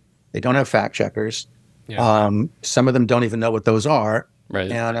editors. They don't have fact checkers. Yeah. Some of them don't even know what those are.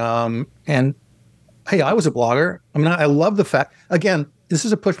 Right. And hey, I was a blogger. I mean, I love the fact, again, this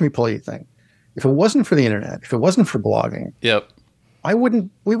is a push me pull you thing. If it wasn't for the internet, if it wasn't for blogging,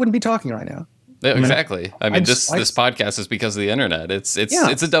 we wouldn't be talking right now. Yeah, exactly. I mean, this podcast is because of the internet. It's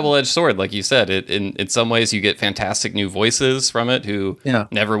a double-edged sword, like you said. In some ways, you get fantastic new voices from it who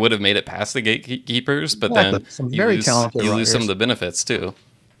never would have made it past the gatekeepers, but then you lose some of the benefits too.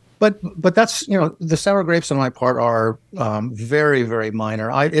 But that's the sour grapes on my part are very, very minor.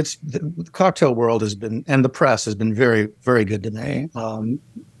 The cocktail world has been, and the press has been very, very good to me.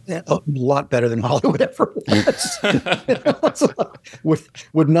 A lot better than Hollywood ever was.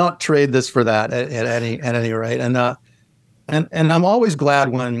 Would not trade this for that at any rate. And I'm always glad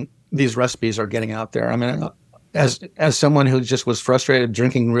when these recipes are getting out there. I mean, as someone who just was frustrated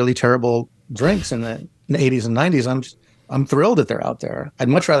drinking really terrible drinks in the 80s and 90s, I'm thrilled that they're out there. I'd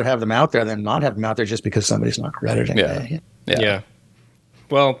much rather have them out there than not have them out there just because somebody's not crediting it. Yeah.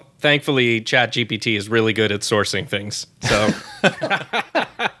 Well, thankfully, ChatGPT is really good at sourcing things. So,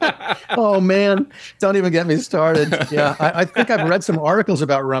 oh man, don't even get me started. Yeah, I think I've read some articles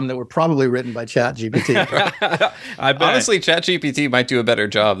about rum that were probably written by ChatGPT. I bet. Honestly, ChatGPT might do a better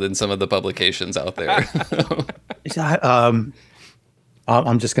job than some of the publications out there.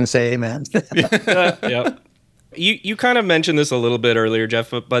 I'm just going to say amen. Yep. You kind of mentioned this a little bit earlier,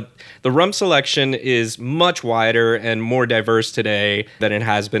 Jeff, but the rum selection is much wider and more diverse today than it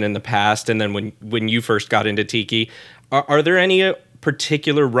has been in the past. And then when you first got into Tiki, are there any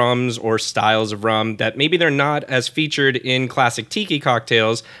particular rums or styles of rum that maybe they're not as featured in classic Tiki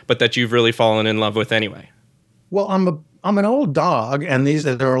cocktails, but that you've really fallen in love with anyway? Well, I'm an old dog, and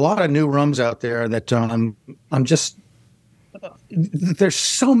there are a lot of new rums out there that I'm just. There's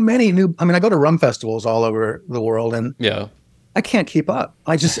so many new. I mean, I go to rum festivals all over the world, and I can't keep up.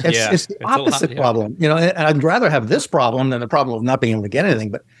 It's the opposite problem. You know, and I'd rather have this problem than the problem of not being able to get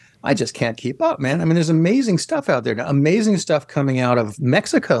anything. But I just can't keep up, man. I mean, there's amazing stuff out there now. Amazing stuff coming out of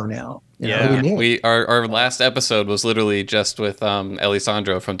Mexico now. Our last episode was literally just with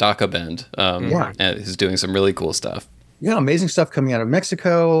Alessandro from Daca Bend. And he's doing some really cool stuff. Yeah, amazing stuff coming out of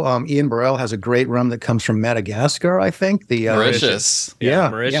Mexico. Ian Burrell has a great rum that comes from Madagascar, I think. The Mauritius.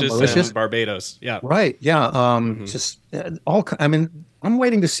 Mauritius and Barbados. Yeah. Right. Yeah. Just all. I mean, I'm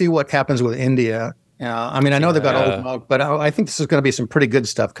waiting to see what happens with India. I mean, I know they've got old milk, but I think this is going to be some pretty good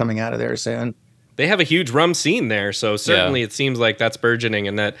stuff coming out of there soon. They have a huge rum scene there, so certainly it seems like that's burgeoning,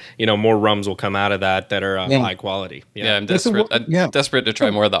 and that more rums will come out of that are high quality. I'm desperate to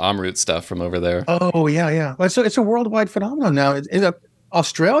try more of the Amrut stuff from over there. Oh yeah. Well, it's a worldwide phenomenon now.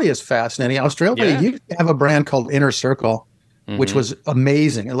 Australia is fascinating. Australia used to have a brand called Inner Circle, which was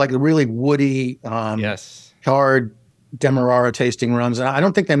amazing, like a really woody, charred Demerara tasting rums. And I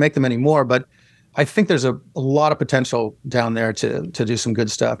don't think they make them anymore, but I think there's a lot of potential down there to do some good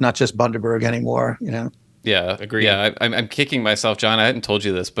stuff, not just Bundaberg anymore, Yeah, agree. Yeah, I'm kicking myself, John. I hadn't told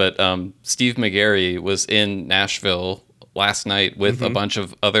you this, but Steve McGarry was in Nashville last night with a bunch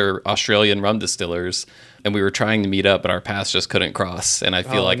of other Australian rum distillers, and we were trying to meet up, but our paths just couldn't cross. And I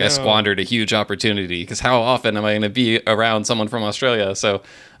feel I squandered a huge opportunity, because how often am I going to be around someone from Australia? So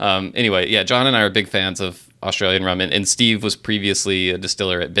anyway, John and I are big fans of Australian rum, and Steve was previously a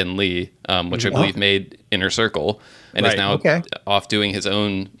distiller at Ben Lee, which I believe made Inner Circle, and is now off doing his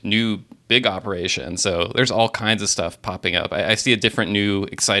own new big operation. So there's all kinds of stuff popping up. I see a different new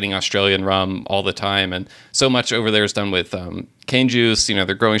exciting Australian rum all the time, and so much over there is done with cane juice.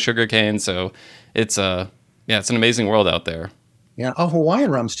 They're growing sugar cane, so it's it's an amazing world out there. Yeah, Hawaiian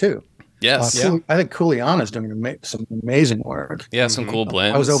rums too. Yes, I think Kuleana's doing some amazing work. Yeah, some cool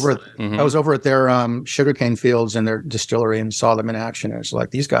blends. I was over at their sugarcane fields and their distillery and saw them in action. And it's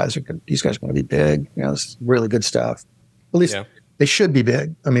like these guys are going to be big. It's really good stuff. At least they should be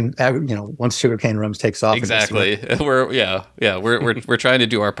big. I mean, once sugarcane rums takes off. Exactly. We're trying to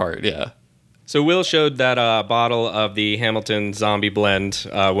do our part. Yeah. So Will showed that bottle of the Hamilton Zombie Blend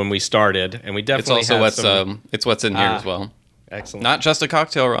when we started, and we definitely it's also what's in here as well. Excellent. Not just a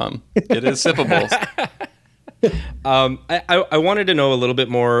cocktail rum. It is sippable. I wanted to know a little bit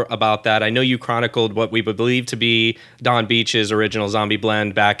more about that. I know you chronicled what we believe to be Don Beach's original zombie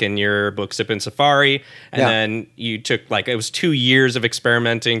blend back in your book Sippin' Safari. And then you took it was 2 years of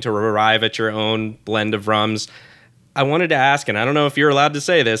experimenting to arrive at your own blend of rums. I wanted to ask, and I don't know if you're allowed to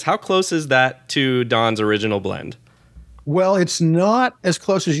say this, how close is that to Don's original blend? Well, it's not as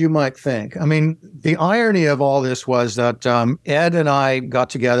close as you might think. I mean, the irony of all this was that Ed and I got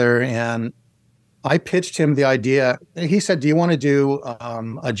together and I pitched him the idea. He said, do you want to do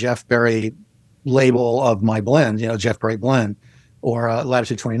a Jeff Berry label of my blend, Jeff Berry blend or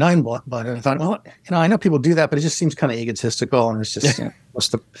Latitude 29 blend? And I thought, well, I know people do that, but it just seems kind of egotistical. And it's just,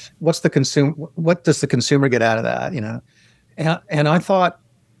 what does the consumer get out of that? And I thought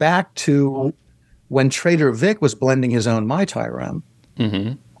back to when Trader Vic was blending his own Mai Tai rum,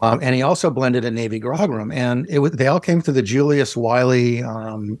 and he also blended a Navy Grog rum, and they all came through the Julius Wiley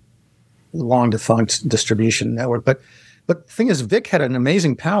long defunct distribution network. But the thing is, Vic had an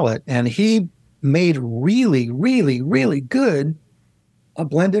amazing palate, and he made really, really, really good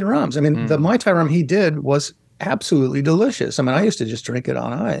blended rums. I mean, the Mai Tai rum he did was absolutely delicious. I mean, I used to just drink it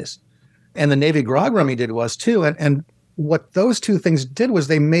on ice, and the Navy Grog rum he did was too. And what those two things did was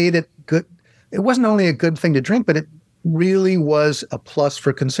they made it good. It wasn't only a good thing to drink, but it really was a plus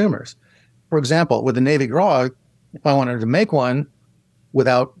for consumers. For example, with the Navy Grog, if I wanted to make one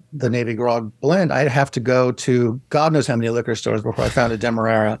without the Navy Grog blend, I'd have to go to God knows how many liquor stores before I found a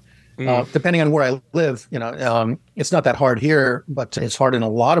Demerara. Depending on where I live, it's not that hard here, but it's hard in a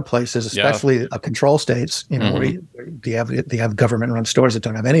lot of places, especially control states, where you have government-run stores that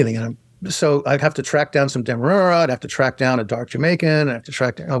don't have anything in them. So I'd have to track down some Demerara. I'd have to track down a dark Jamaican. I'd have to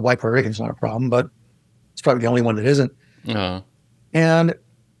track down white Puerto Rican's not a problem, but it's probably the only one that isn't. And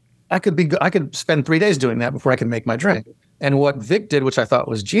I could spend 3 days doing that before I could make my drink. And what Vic did, which I thought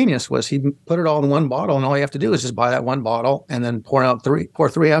was genius, was he put it all in one bottle, and all you have to do is just buy that one bottle and then pour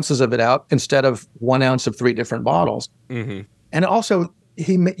 3 ounces of it out instead of 1 ounce of 3 different bottles. And also,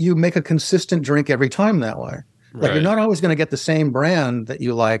 you make a consistent drink every time that way. Like you're not always going to get the same brand that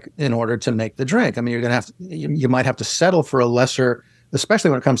you like in order to make the drink. I mean, you're going to you might have to settle for a lesser, especially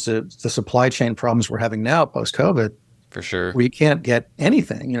when it comes to the supply chain problems we're having now post-COVID. For sure. Where you can't get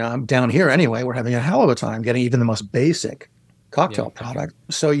anything. I'm down here anyway. We're having a hell of a time getting even the most basic cocktail product.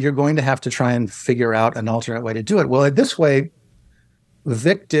 So you're going to have to try and figure out an alternate way to do it. Well, this way,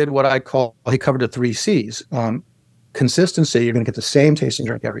 Vic did what he covered the 3 C's. Consistency, you're going to get the same tasting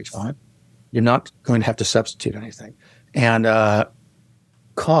drink every time. You're not going to have to substitute anything. And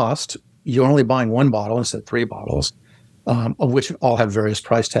cost, you're only buying 1 bottle instead of 3 bottles, of which all have various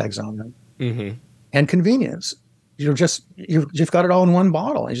price tags on them. And convenience. You've got it all in 1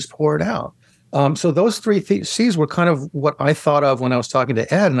 bottle and you just pour it out. So those 3 C's were kind of what I thought of when I was talking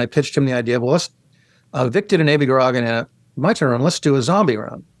to Ed, and I pitched him the idea. Well, Vic did a Navy Grog and my turn run. Let's do a zombie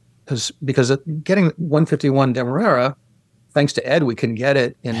run because getting 151 Demerara, thanks to Ed, we can get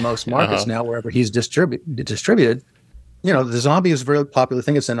it in most markets now wherever he's distributed. The zombie is a very popular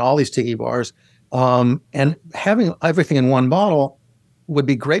thing. It's in all these tiki bars, and having everything in 1 bottle would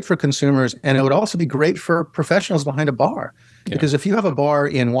be great for consumers, and it would also be great for professionals behind a bar. Because if you have a bar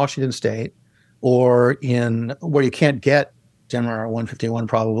in Washington State or in where you can't get Demerara 151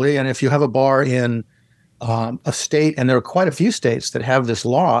 probably, and if you have a bar in a state, and there are quite a few states that have this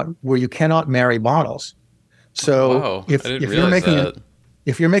law where you cannot marry bottles. So if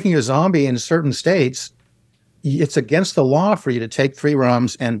you're making a zombie in certain states, it's against the law for you to take 3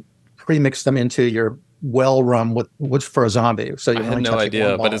 rums and pre-mix them into your well rum with for a zombie. So I had no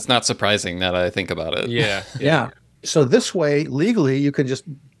idea, but it's not surprising that I think about it. Yeah. So this way, legally, you could just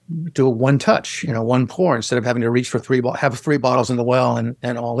do a 1 touch, 1 pour instead of having to reach for 3 have 3 bottles in the well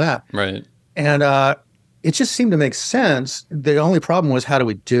and all that. Right. And it just seemed to make sense. The only problem was, how do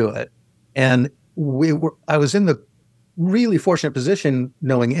we do it? And I was in the really fortunate position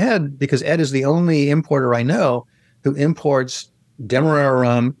knowing Ed, because Ed is the only importer I know who imports Demerara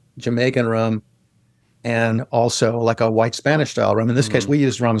rum, Jamaican rum, and also like a white Spanish style rum. In this case, we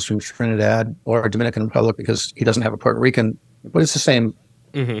used rums from Trinidad or Dominican Republic because he doesn't have a Puerto Rican, but it's the same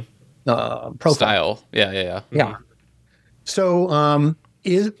profile. Style. Yeah. So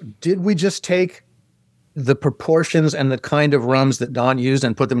did we just take the proportions and the kind of rums that Don used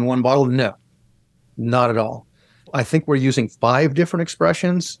and put them in 1 bottle? No, not at all. I think we're using 5 different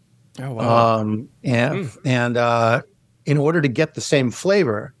expressions. Oh, wow. And in order to get the same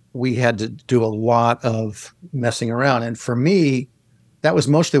flavor, we had to do a lot of messing around. And for me, that was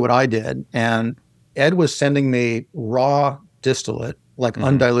mostly what I did. And Ed was sending me raw distillate, like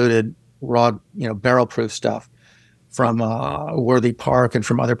undiluted, raw, barrel-proof stuff from Worthy Park and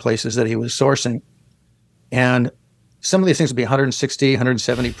from other places that he was sourcing. And some of these things would be 160,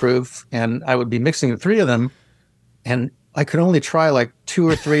 170 proof. And I would be mixing the 3 of them. And I could only try like 2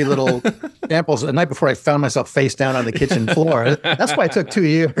 or 3 little samples the night before I found myself face down on the kitchen floor. That's why it took 2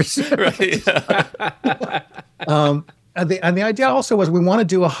 years. Right. And the idea also was, we want to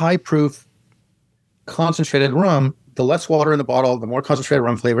do a high proof concentrated rum. The less water in the bottle, the more concentrated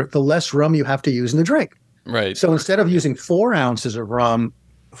rum flavor, the less rum you have to use in the drink. Right. So instead of using 4 ounces of rum,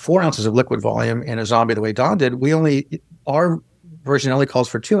 4 ounces of liquid volume in a zombie the way Don did, our version only calls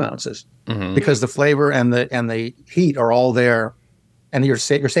for 2 ounces. Because the flavor and the heat are all there, and you're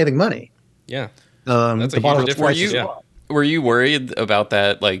saving money. Yeah, that's a huge difference. Were you worried about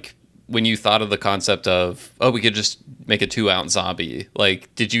that? Like when you thought of the concept of, we could just make a 2-ounce zombie.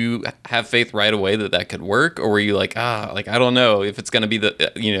 Like, did you have faith right away that could work, or were you like, I don't know if it's going to be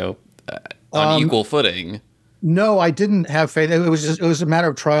the on equal footing? No, I didn't have faith. It was a matter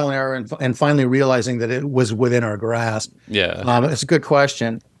of trial and error, and finally realizing that it was within our grasp. Yeah, it's a good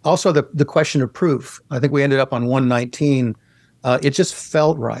question. Also, the question of proof. I think we ended up on 119. It just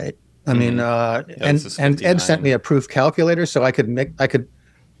felt right. I mean, and Ed sent me a proof calculator, so I could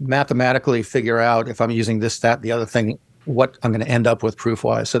mathematically figure out if I'm using this, that, the other thing, what I'm going to end up with proof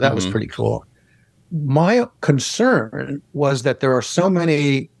wise. So that was pretty cool. My concern was that there are so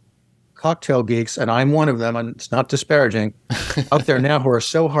many cocktail geeks, and I'm one of them, and it's not disparaging, out there now who are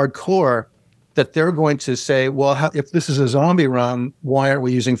so hardcore that they're going to say, well, if this is a zombie rum, why aren't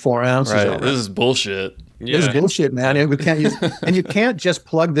we using 4 ounces? Right. This is bullshit. Yeah. This is bullshit, man. We can't use, and you can't just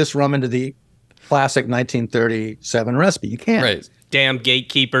plug this rum into the classic 1937 recipe. You can't. Right. Damn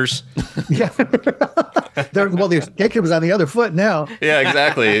gatekeepers. Yeah. Well, the gatekeepers on the other foot now. Yeah,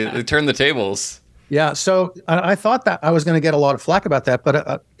 exactly. They turn the tables. Yeah. So I thought that I was going to get a lot of flack about that,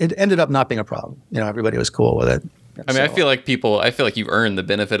 but it ended up not being a problem. Everybody was cool with it. I mean, I feel like you've earned the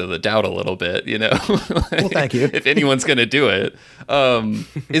benefit of the doubt a little bit, Well, thank you. If anyone's going to do it.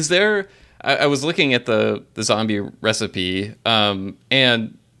 Is there, I was looking at the zombie recipe,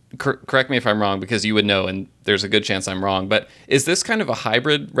 and correct me if I'm wrong, because you would know, and there's a good chance I'm wrong, but is this kind of a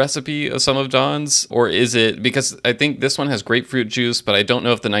hybrid recipe of some of Don's, or is it, because I think this one has grapefruit juice, but I don't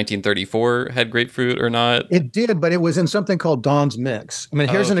know if the 1934 had grapefruit or not. It did, but it was in something called Don's Mix. I mean,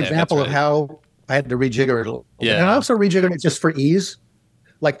 here's an example of how I had to rejigger it a little. Yeah. And I also rejiggered it just for ease.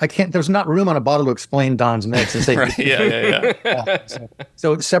 Like there's not room on a bottle to explain Don's Mix and say, right. Yeah.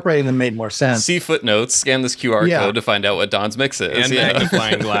 So separating them made more sense. See footnotes, scan this QR code to find out what Don's Mix is. And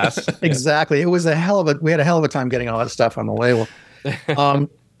magnifying glass. Exactly. It was we had a hell of a time getting all that stuff on the label.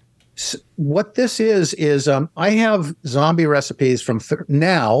 What this is I have zombie recipes from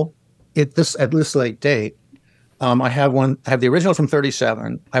now at this late date. I have the original from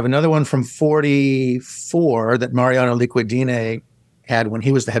 37. I have another one from 44 that Mariano Liquidine had when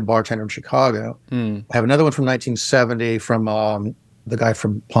he was the head bartender in Chicago. I have another one from 1970 from the guy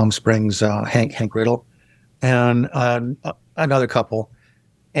from Palm Springs, Hank Riddle, and another couple.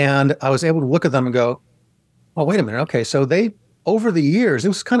 And I was able to look at them and go, oh, wait a minute. Okay, so over the years, it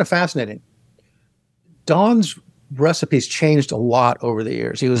was kind of fascinating. Don's recipes changed a lot over the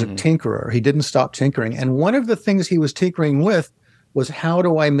years. He was a tinkerer. He didn't stop tinkering. And one of the things he was tinkering with was, how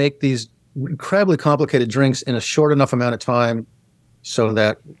do I make these incredibly complicated drinks in a short enough amount of time so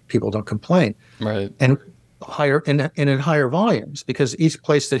that people don't complain? Right. And in higher volumes, because each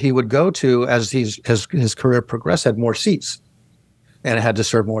place that he would go to as his career progressed had more seats and it had to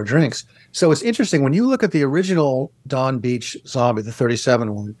serve more drinks. So it's interesting when you look at the original Don Beach Zombie, the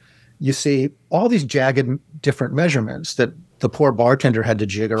 37 one, you see all these jagged different measurements that the poor bartender had to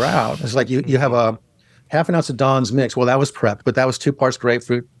jigger out. It's like you have a half an ounce of Don's Mix. Well, that was prepped, but that was 2 parts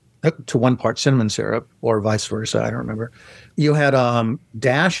grapefruit to 1 part cinnamon syrup, or vice versa. I don't remember. You had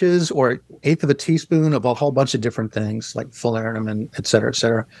dashes or 1/8 of a teaspoon of a whole bunch of different things like falernum and et cetera, et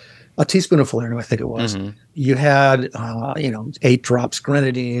cetera. A teaspoon of falernum, I think it was. You had, 8 drops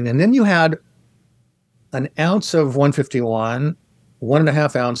grenadine, and then you had an ounce of 151,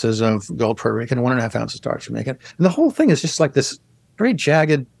 1.5 ounces of gold Puerto Rican, 1.5 ounces dark Jamaican. And the whole thing is just like this very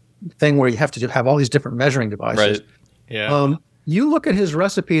jagged thing where you have to have all these different measuring devices. Right. Yeah. You look at his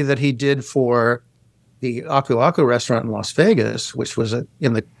recipe that he did for the Aku Aku restaurant in Las Vegas, which was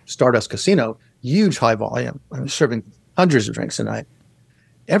in the Stardust Casino, huge high volume, serving hundreds of drinks a night.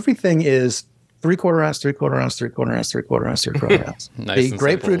 Everything is 3/4 ounce, 3/4 ounce, 3/4 ounce, 3/4 ounce, 3/4 ounce. Nice the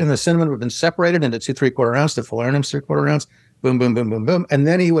grapefruit and the cinnamon have been separated into 2 3/4 ounce. The falernum 3/4 ounce. Boom, boom, boom, boom, boom. And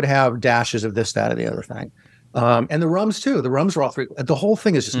then he would have dashes of this, that, or the other thing. And the rums too. The rums were all 3. The whole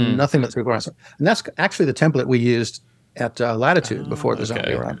thing is just nothing but 3/4 ounce. And that's actually the template we used at Latitude before the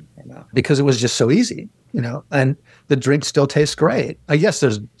zombie rum came out, because it was just so easy, and the drink still tastes great. Yes,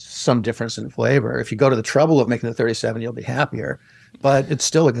 there's some difference in flavor. If you go to the trouble of making the 37, you'll be happier, but it's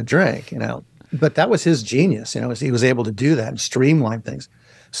still a good drink, But that was his genius, he was able to do that and streamline things.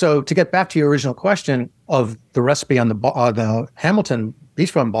 So to get back to your original question of the recipe on the Hamilton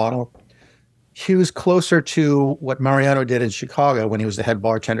Beachbum bottle, he was closer to what Mariano did in Chicago when he was the head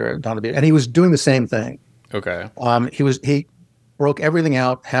bartender at Don Beach, and he was doing the same thing. Okay. He broke everything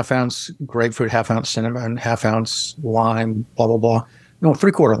out: 1/2 ounce grapefruit, 1/2 ounce cinnamon, 1/2 ounce lime, blah blah blah. No,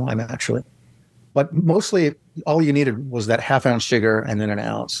 3/4 lime actually. But mostly, all you needed was that 1/2 ounce sugar and then 1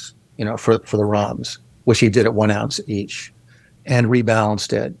 ounce, for the rums, which he did at 1 ounce each, and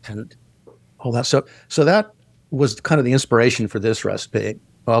rebalanced it and all that. So that was kind of the inspiration for this recipe.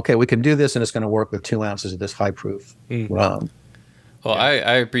 Well, okay, we can do this, and it's going to work with 2 ounces of this high proof rum. Well,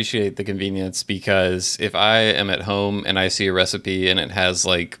 I appreciate the convenience, because if I am at home and I see a recipe and it has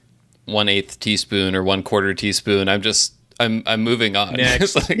like 1/8 teaspoon or 1/4 teaspoon, I'm moving on.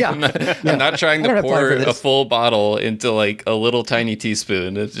 I'm not trying to pour a full bottle into like a little tiny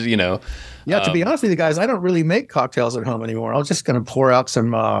teaspoon. It's, Yeah, to be honest with you guys, I don't really make cocktails at home anymore. I'm just going to pour out some,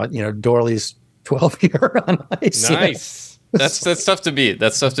 Dorley's 12 year on ice. Nice. That's tough to beat.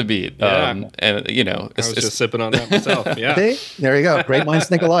 Yeah. And I was just sipping on that myself. Yeah. See? There you go. Great minds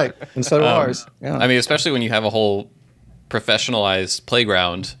think alike, and so do ours. Yeah. I mean, especially when you have a whole professionalized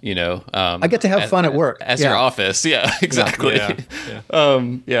playground, I get to have fun at work. As your office. Yeah, exactly.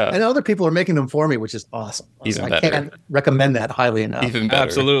 Yeah. And other people are making them for me, which is awesome. Even I better. can't recommend that highly enough. Even better.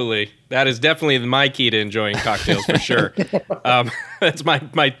 Absolutely. That is definitely my key to enjoying cocktails for sure. That's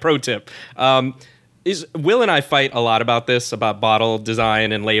my pro tip. Will and I fight a lot about this, about bottle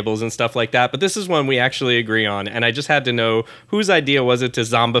design and labels and stuff like that, but this is one we actually agree on, and I just had to know whose idea was it to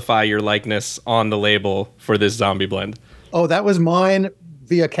zombify your likeness on the label for this zombie blend? Oh, that was mine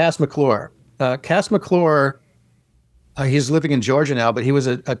via Cass McClure. Cass McClure, he's living in Georgia now, but he was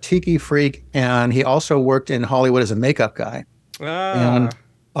a Tiki freak, and he also worked in Hollywood as a makeup guy. And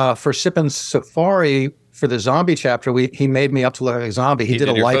for Sippin' Safari, for the zombie chapter, he made me up to look like a zombie. He did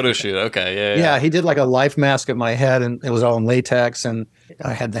a life photo shoot. Okay, yeah. He did like a life mask of my head, and it was all in latex, and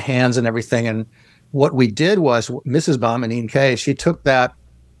I had the hands and everything. And what we did was Mrs. Baum and Ian Kay, she took that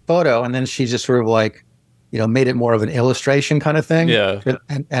photo and then she just sort of like, made it more of an illustration kind of thing. Yeah.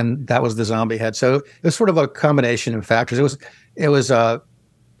 And that was the zombie head. So it was sort of a combination of factors. It was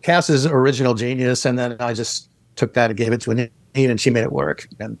Cass's original genius, and then I just took that and gave it to Ian, and she made it work.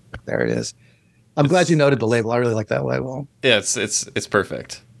 And there it is. I'm glad you noted the label. I really like that label. Yeah, it's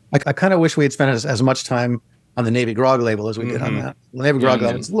perfect. I kind of wish we had spent as much time on the Navy Grog label as we did on that. The Navy Grog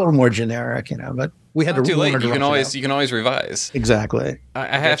label is a little more generic, but we had Not to too late. learn to You rush can always revise. Exactly.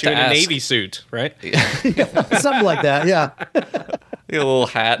 I have Got you to in ask. a Navy suit, right? Something like that. Yeah. A little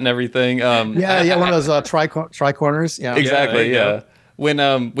hat and everything. One of those tri-corners. Yeah. Exactly. Yeah.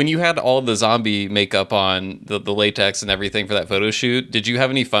 When you had all the zombie makeup on, the latex and everything for that photo shoot, did you have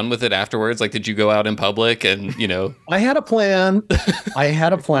any fun with it afterwards? Like, did you go out in public and I had a plan.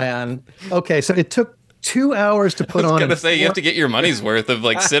 Okay, so it took 2 hours to put on. I was gonna say you have to get your money's worth of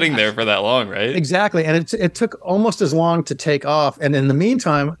like sitting there for that long, right? Exactly, and it took almost as long to take off. And in the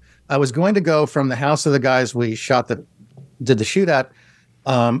meantime, I was going to go from the house of the guys we did the shoot at.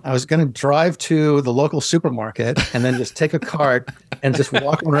 I was going to drive to the local supermarket and then just take a cart and just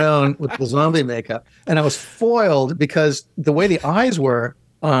walk around with the zombie makeup. And I was foiled because the way the eyes were,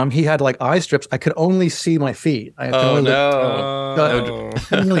 he had like eye strips. I could only see my feet. I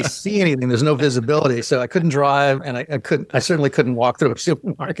couldn't really see anything. There's no visibility, so I couldn't drive, and I certainly couldn't walk through a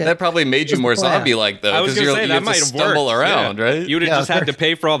supermarket. That probably made you more zombie-like, though. I was going to say that might have stumble worked. around, right? You would have just had to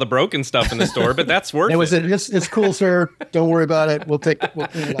pay for all the broken stuff in the store, but that's worth it. It's cool, sir. Don't worry about it. We'll clean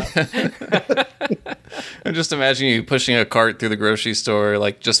it up. I'm just imagining you pushing a cart through the grocery store,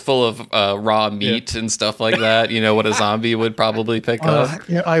 like just full of raw meat and stuff like that. What a zombie would probably pick up.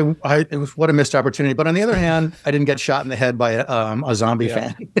 It was what a missed opportunity. But on the other hand, I didn't get shot in the head by a zombie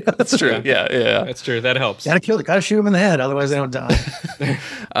fan. That's true. Yeah. That's true. That helps. Gotta shoot him in the head, otherwise they don't die.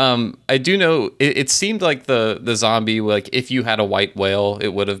 I do know it seemed like the zombie, like if you had a white whale,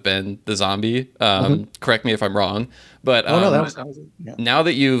 it would have been the zombie. Correct me if I'm wrong. But now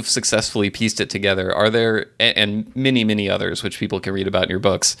that you've successfully pieced it together, are there, and many, many others, which people can read about in your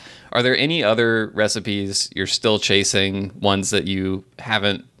books, are there any other recipes you're still chasing, ones that you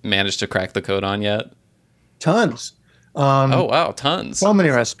haven't managed to crack the code on yet? Tons. Oh, wow, tons. So many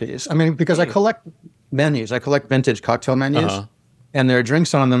recipes. I mean, because I collect menus. I collect vintage cocktail menus. And there are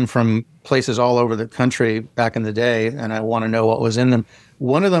drinks on them from places all over the country back in the day, and I want to know what was in them.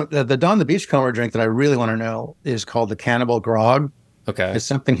 One of them, the Don the Beachcomber drink that I really want to know is called the Cannibal Grog. Okay. It's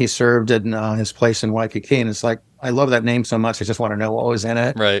something he served in his place in Waikiki, and it's like, I love that name so much, I just want to know what was in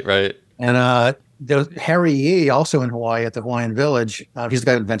it. Right. And there was Harry Yee, also in Hawaii at the Hawaiian Village. He's the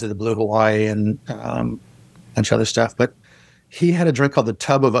guy who invented the Blue Hawaii and a bunch of other stuff. But he had a drink called the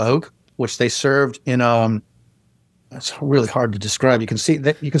Tub of Oak, which they served in it's really hard to describe. You can see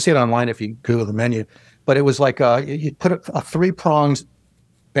it online if you Google the menu. But it was like you put a 3-pronged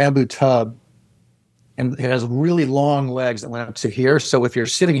bamboo tub, and it has really long legs that went up to here. So if you're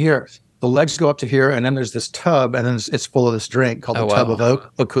sitting here, the legs go up to here, and then there's this tub, and then it's full of this drink called the Tub of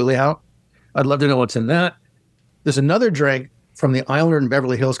Oak, Okuleau. I'd love to know what's in that. There's another drink from the Islander in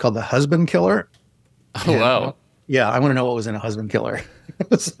Beverly Hills called the Husband Killer. Oh, wow. Yeah, I want to know what was in a Husband Killer.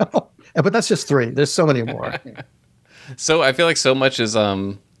 But that's just 3. There's so many more. So I feel like so much is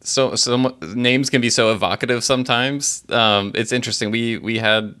so names can be so evocative sometimes. It's interesting. We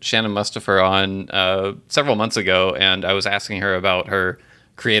had Shannon Mustafer on several months ago, and I was asking her about her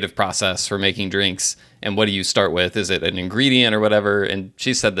creative process for making drinks and what do you start with? Is it an ingredient or whatever? And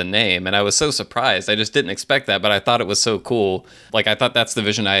she said the name, and I was so surprised. I just didn't expect that, but I thought it was so cool. Like, I thought that's the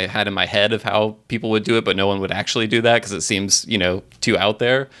vision I had in my head of how people would do it, but no one would actually do that because it seems, too out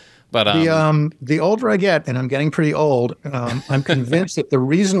there. But the older I get, and I'm getting pretty old, I'm convinced that the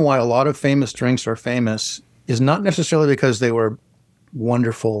reason why a lot of famous drinks are famous is not necessarily because they were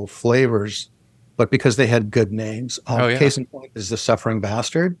wonderful flavors, but because they had good names. Yeah. Case in point is the Suffering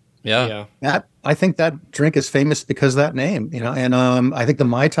Bastard. Yeah. I think that drink is famous because of that name, and I think the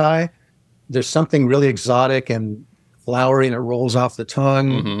Mai Tai, there's something really exotic and flowery and it rolls off the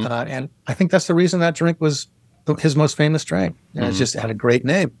tongue. And I think that's the reason that drink was his most famous drink. And it just had a great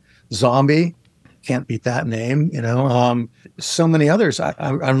name. Zombie, can't beat that name, so many others.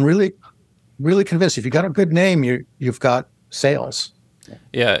 I'm really, really convinced if you got a good name, you've got sales.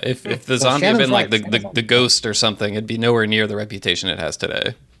 Yeah, if the zombie had been like the ghost or something, it'd be nowhere near the reputation it has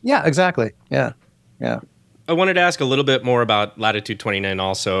today. Yeah, exactly. Yeah. I wanted to ask a little bit more about Latitude 29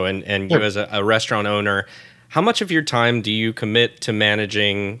 also, and you as a restaurant owner. How much of your time do you commit to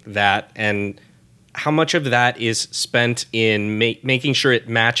managing that, and how much of that is spent in making sure it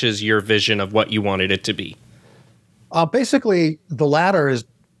matches your vision of what you wanted it to be? Basically, the latter is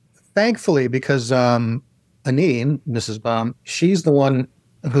thankfully because Anine, Mrs. Bum, she's the one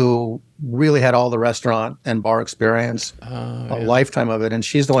who really had all the restaurant and bar experience, a lifetime of it. And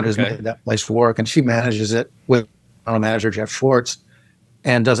she's the one who's made that place work. And she manages it with our manager, Jeff Schwartz,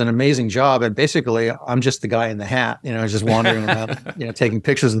 and does an amazing job. And basically, I'm just the guy in the hat, just wandering around, taking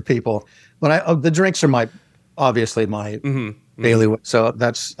pictures of people. But the drinks are obviously my bailiwick. So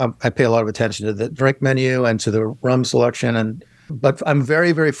I pay a lot of attention to the drink menu and to the rum selection. But I'm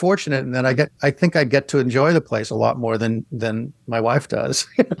very, very fortunate in that I think I get to enjoy the place a lot more than my wife does.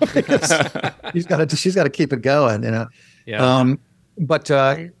 Because she's got to keep it going, Yeah. But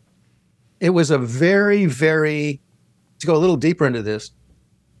it was a very, very, to go a little deeper into this,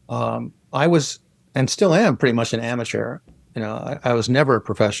 I was and still am pretty much an amateur. I was never a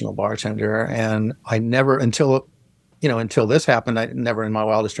professional bartender, and I never until this happened, I never in my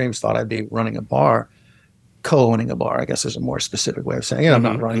wildest dreams thought I'd be running a bar. Co-owning a bar, I guess, is a more specific way of saying it. I'm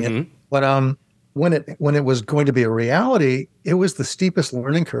not running it. But when it was going to be a reality, it was the steepest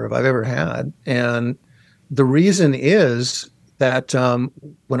learning curve I've ever had. And the reason is that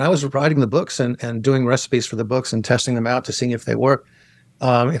when I was writing the books and doing recipes for the books and testing them out to see if they work,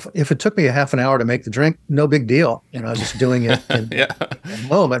 if it took me a half an hour to make the drink, no big deal. I was just doing it at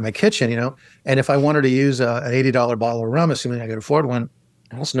home at my kitchen, And if I wanted to use an $80 bottle of rum, assuming I could afford one,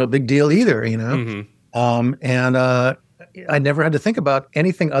 that's no big deal either, And I never had to think about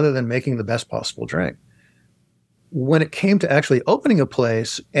anything other than making the best possible drink. When it came to actually opening a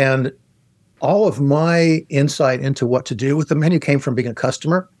place, and all of my insight into what to do with the menu came from being a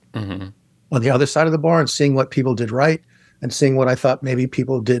customer on the other side of the bar and seeing what people did right and seeing what I thought maybe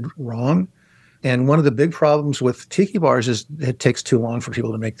people did wrong. And one of the big problems with tiki bars is it takes too long for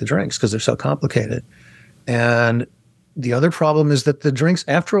people to make the drinks because they're so complicated. And the other problem is that the drinks,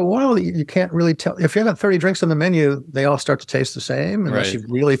 after a while, you can't really tell. If you have 30 drinks on the menu, they all start to taste the same unless you've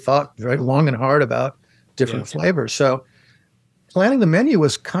really thought very long and hard about different flavors. So planning the menu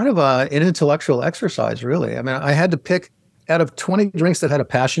was kind of an intellectual exercise, really. I mean, I had to pick, out of 20 drinks that had a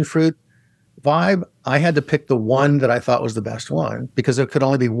passion fruit vibe, I had to pick the one that I thought was the best one because there could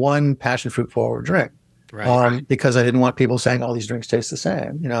only be one passion fruit forward drink. Because I didn't want people saying all these drinks taste the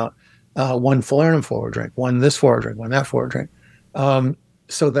same, one falernum forward drink, one this forward drink, one that forward drink.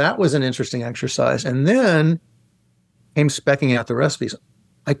 So that was an interesting exercise. And then came specking out the recipes.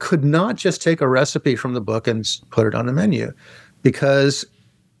 I could not just take a recipe from the book and put it on the menu because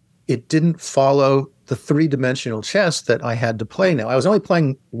it didn't follow the three-dimensional chess that I had to play now. I was only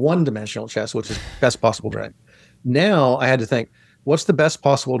playing one-dimensional chess, which is best possible drink. Now I had to think, what's the best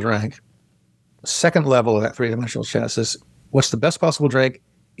possible drink? Second level of that three-dimensional chess is what's the best possible drink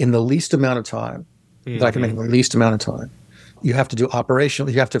in the least amount of time that I can make in the least amount of time. You have to do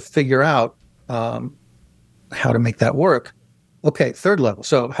operational. You have to figure out how to make that work. Okay, third level.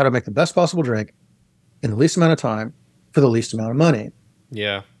 So how to make the best possible drink in the least amount of time for the least amount of money.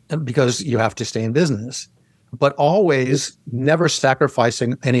 Yeah. Because you have to stay in business. But always never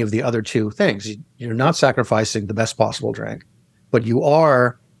sacrificing any of the other two things. You're not sacrificing the best possible drink, but you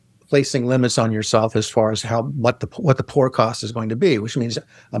are placing limits on yourself as far as what the pour cost is going to be, which means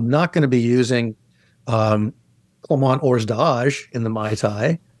I'm not going to be using Clement Hors d'Age in the Mai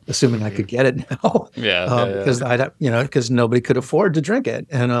Tai, assuming I could get it now. Because nobody could afford to drink it,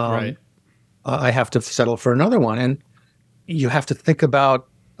 and I have to settle for another one. And you have to think about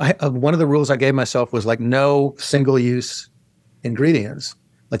one of the rules I gave myself was like no single-use ingredients.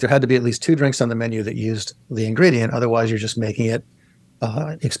 Like there had to be at least 2 drinks on the menu that used the ingredient. Otherwise, you're just making it.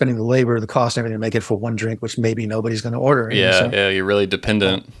 Expending the labor, the cost, and everything to make it for one drink, which maybe nobody's going to order. You're really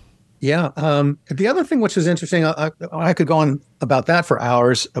dependent. The other thing which is interesting, I could go on about that for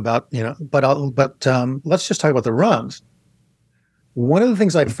hours. But let's just talk about the rums. One of the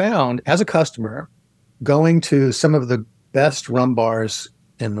things I found as a customer, going to some of the best rum bars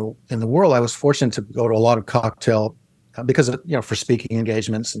the world, I was fortunate to go to a lot of cocktail because of, for speaking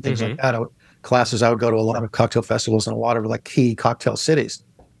engagements and things like that. Classes, I would go to a lot of cocktail festivals and a lot of like key cocktail cities.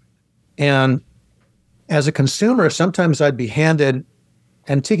 And as a consumer, sometimes I'd be handed,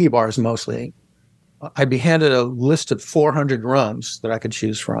 and tiki bars mostly, I'd be handed a list of 400 rums that I could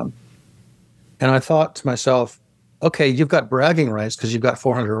choose from. And I thought to myself, okay, you've got bragging rights because you've got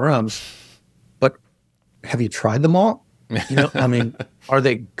 400 rums, but have you tried them all? I mean, are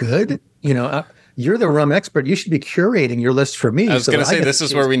they good? You're the rum expert. You should be curating your list for me. I was going to say, this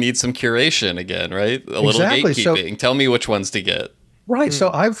is where we need some curation again, right? A little gatekeeping. So, tell me which ones to get. Right.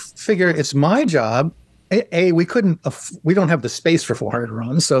 So I figure it's my job. We don't have the space for 400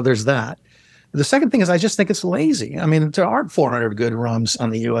 rums. So there's that. The second thing is I just think it's lazy. I mean, there aren't 400 good rums on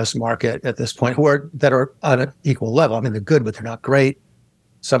the U.S. market at this point that are on an equal level. I mean, they're good, but they're not great.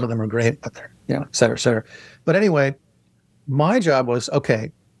 Some of them are great, but they're, et cetera, et cetera. But anyway, my job was,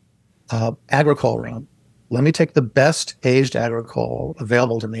 okay, agricole rum. Let me take the best aged agricole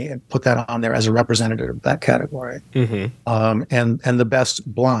available to me and put that on there as a representative of that category. And the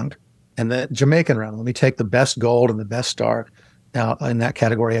best blonde. And the Jamaican rum, let me take the best gold and the best dark in that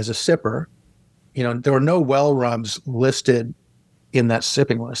category as a sipper. There were no well rums listed in that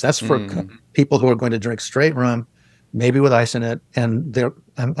sipping list. That's for people who are going to drink straight rum, maybe with ice in it. And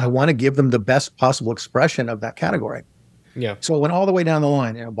I want to give them the best possible expression of that category. Yeah. So it went all the way down the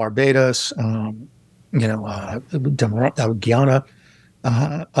line, Barbados, Guyana,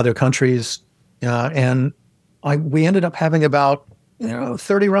 other countries. And we ended up having about,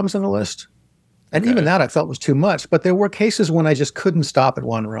 30 rums on the list. And even that I felt was too much. But there were cases when I just couldn't stop at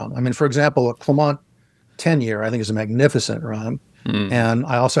one rum. I mean, for example, a Clement 10-year, I think is a magnificent rum. And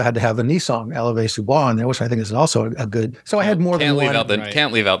I also had to have a Nissan Elevée Sous-Bois in there, which I think is also a good. So I had more than one.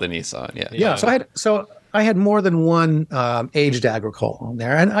 Can't leave out the Nissan. Yeah. Yeah. So I had more than one aged agricole on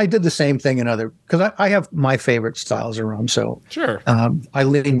there, and I did the same thing in other because I have my favorite styles of rum. So sure, I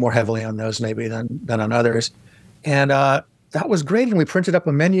lean more heavily on those maybe than on others, and that was great. And we printed up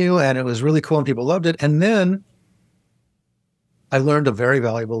a menu, and it was really cool, and people loved it. And then I learned a very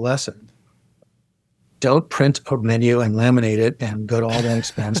valuable lesson. Don't print a menu and laminate it and go to all that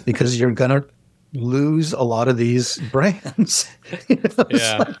expense because you're going to lose a lot of these brands.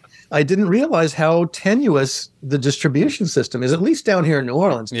 I didn't realize how tenuous the distribution system is, at least down here in New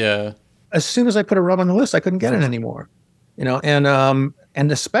Orleans. Yeah. As soon as I put a rum on the list, I couldn't get it anymore. And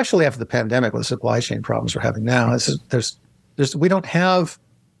especially after the pandemic with the supply chain problems we're having now, we don't have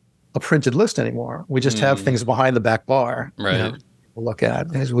a printed list anymore. We just have things behind the back bar. Right. We'll look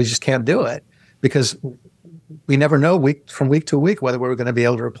at. We just can't do it because we never know week to week whether we're going to be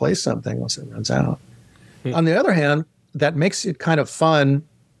able to replace something once it runs out. On the other hand, that makes it kind of fun,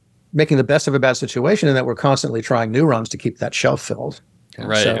 making the best of a bad situation, in that we're constantly trying new rums to keep that shelf filled.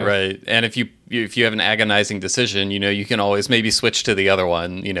 Right. And if you have an agonizing decision, you can always maybe switch to the other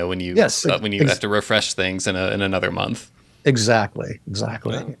one. When you have to refresh things in another month. Exactly.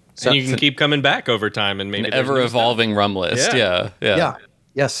 Yeah. So, and you can keep coming back over time, and maybe an ever-evolving rum list. Yeah.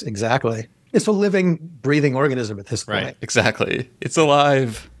 Yes, exactly. It's a living, breathing organism at this point. Right. Exactly. It's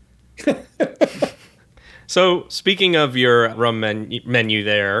alive. So, speaking of your rum menu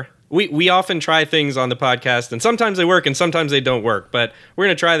there, we often try things on the podcast, and sometimes they work and sometimes they don't work. But we're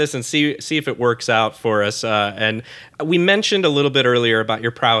going to try this and see if it works out for us. And we mentioned a little bit earlier about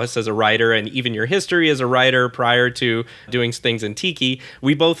your prowess as a writer and even your history as a writer prior to doing things in Tiki.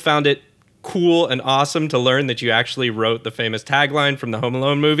 We both found it cool and awesome to learn that you actually wrote the famous tagline from the Home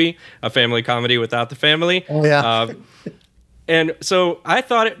Alone movie, a family comedy without the family. Oh, yeah. And so I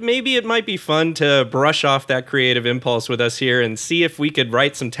thought maybe it might be fun to brush off that creative impulse with us here and see if we could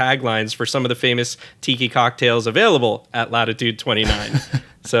write some taglines for some of the famous tiki cocktails available at Latitude 29.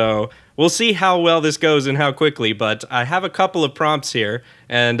 So we'll see how well this goes and how quickly, but I have a couple of prompts here,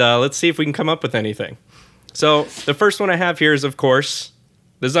 and let's see if we can come up with anything. So the first one I have here is, of course,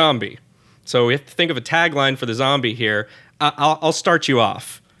 the zombie. So we have to think of a tagline for the zombie here. I'll start you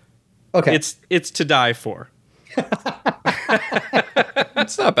off. Okay. It's to die for.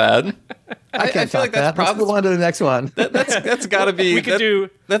 It's not bad. I feel like that's probably. Let's move on to the next one. That's got to be.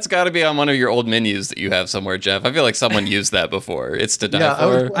 That's got to be on one of your old menus that you have somewhere, Jeff. I feel like someone used that before. It's to die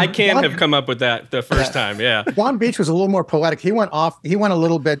for. I can't have come up with that the first time. Yeah. Juan Beach was a little more poetic. He went a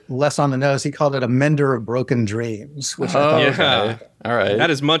little bit less on the nose. He called it a mender of broken dreams. Which I thought was all right. That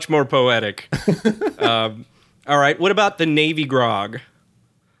is much more poetic. All right. What about the Navy grog?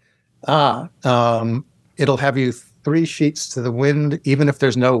 It'll have you 3 sheets to the wind, even if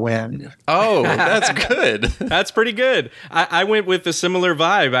there's no wind. Oh, that's good. That's pretty good. I went with a similar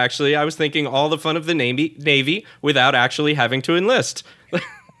vibe, actually. I was thinking all the fun of the Navy without actually having to enlist.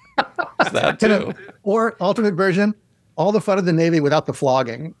 That too. Or alternate version, all the fun of the Navy without the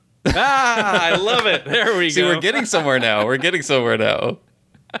flogging. I love it. There we go. See, we're getting somewhere now.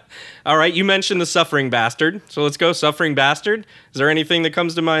 All right, you mentioned the Suffering Bastard, so let's go Suffering Bastard. Is there anything that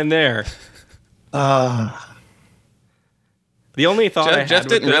comes to mind there? The only thought I had Jeff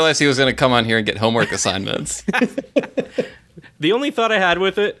with didn't this, realize he was going to come on here and get homework assignments. the only thought I had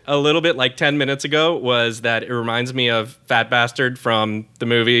with it a little bit like 10 minutes ago was that it reminds me of Fat Bastard from the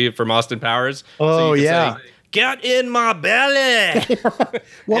movie from Austin Powers. Oh, yeah. Say, get in my belly.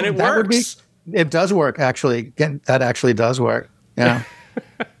 Well, and it works. It does work, actually. That actually does work. Yeah.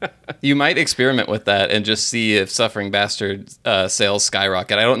 You might experiment with that and just see if Suffering Bastard sales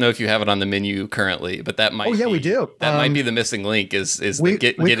skyrocket. I don't know if you have it on the menu currently, but that might. Oh yeah, we do. That might be the missing link. Is the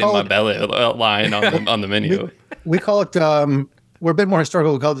get in my belly line on the menu? We call it. We're a bit more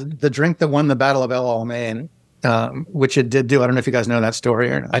historical. We call it the drink that won the Battle of El Alamein, which it did do. I don't know if you guys know that story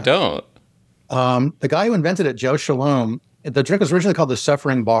or not. I don't. The guy who invented it, Joe Shalom, the drink was originally called the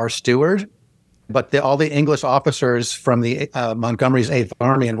Suffering Bar Steward. But all the English officers from the Montgomery's 8th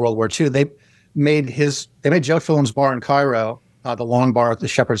Army in World War II, they made Joe Shalom's bar in Cairo, the Long Bar at the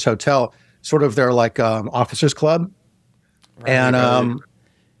Shepherd's Hotel, sort of their like officers club. Right, and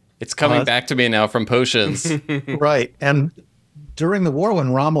it's coming back to me now from potions. Right. And during the war,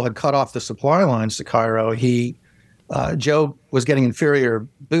 when Rommel had cut off the supply lines to Cairo, Joe was getting inferior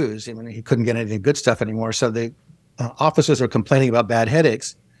booze. I mean, he couldn't get any good stuff anymore. So the officers were complaining about bad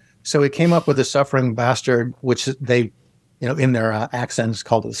headaches. So he came up with the Suffering Bastard, which they, in their accents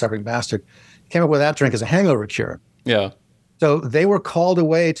called it the Suffering Bastard. Came up with that drink as a hangover cure. Yeah. So they were called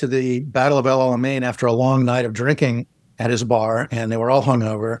away to the Battle of El Alamein after a long night of drinking at his bar, and they were all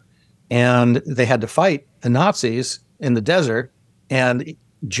hungover. And they had to fight the Nazis in the desert. And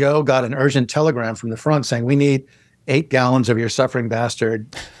Joe got an urgent telegram from the front saying, "We need 8 gallons of your Suffering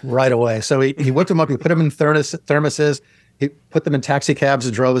Bastard right away." So he whipped them up. He put them in thermoses. He put them in taxi cabs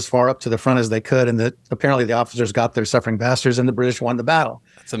and drove as far up to the front as they could. And apparently the officers got their Suffering Bastards and the British won the battle.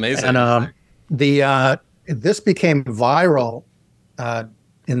 That's amazing. And this became viral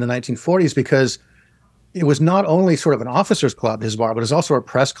in the 1940s because it was not only sort of an officers club, his bar, but it was also a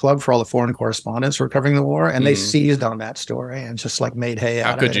press club for all the foreign correspondents who were covering the war. And they seized on that story and just like made hay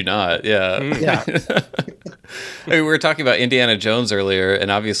out of it. How could you not? Yeah. Yeah. I mean, we were talking about Indiana Jones earlier,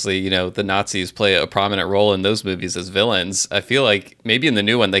 and obviously, the Nazis play a prominent role in those movies as villains. I feel like maybe in the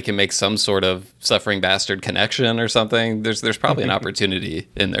new one they can make some sort of Suffering Bastard connection or something. There's probably an opportunity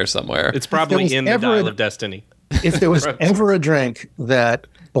in there somewhere. It's probably in the Dial of Destiny. If there was ever a drink that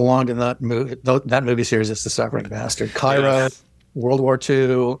belonged in that movie series, it's the Suffering Bastard. Cairo, yes. World War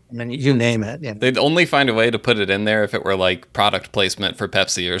II, I mean, you name it. They'd only find a way to put it in there if it were like product placement for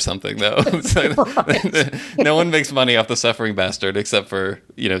Pepsi or something, though. No one makes money off the Suffering Bastard except for,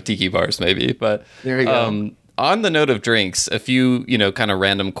 tiki bars maybe. But there you go. On the note of drinks, a few, kind of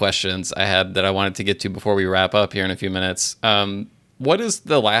random questions I had that I wanted to get to before we wrap up here in a few minutes. What is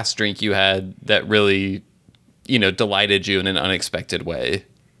the last drink you had that really, delighted you in an unexpected way?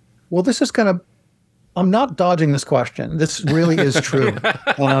 Well, this is kind of, I'm not dodging this question. This really is true.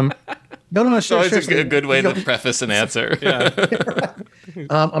 No, it's always a good way to preface an answer. Yeah.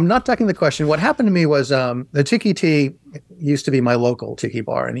 I'm not ducking the question. What happened to me was the Tiki Tea used to be my local tiki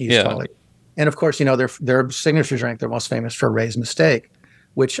bar in East Valley. And of course, their signature drink, they're most famous for Ray's Mistake,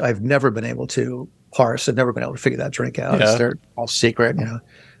 which I've never been able to parse. I've never been able to figure that drink out. Yeah. They're all secret,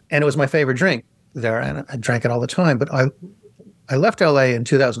 And it was my favorite drink there, and I drank it all the time. But I left LA in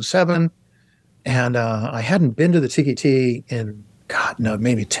 2007, and I hadn't been to the Tiki Tea in,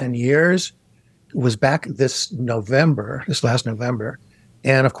 maybe 10 years. It was back this last November.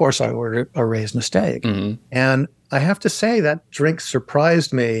 And of course, I ordered a Ray's Mistake. Mm-hmm. And I have to say that drink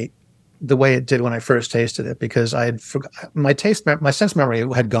surprised me the way it did when I first tasted it, because I had my sense memory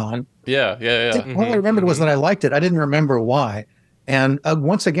had gone. Yeah. All I remembered was that I liked it. I didn't remember why. And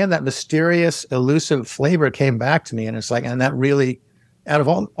once again, that mysterious, elusive flavor came back to me. And it's like, and that really, out of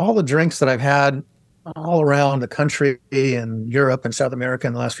all the drinks that I've had all around the country in Europe and South America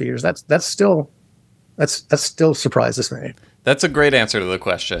in the last few years, that still surprises me. That's a great answer to the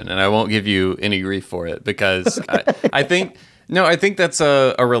question. And I won't give you any grief for it, because I think that's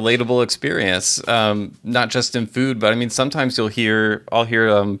a relatable experience. Not just in food, but I mean, sometimes I'll hear,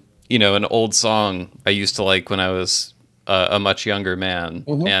 an old song I used to like when I was a much younger man,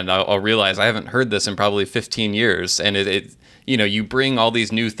 and I'll realize I haven't heard this in probably 15 years, and it you bring all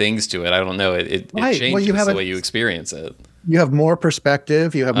these new things to it. I don't know, it changes the way you experience it. You have more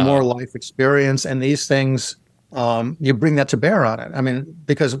perspective, you have more life experience, and these things, you bring that to bear on it. I mean,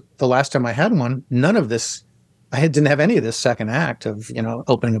 because the last time I had one, none of this, didn't have any of this second act of,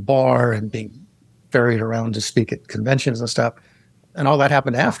 opening a bar and being ferried around to speak at conventions and stuff. And all that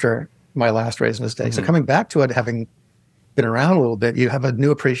happened after my last Raisin Mistake. So coming back to it, having been around a little bit, you have a new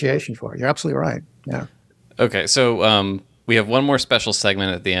appreciation for it. You're absolutely right. Yeah. Okay. So we have one more special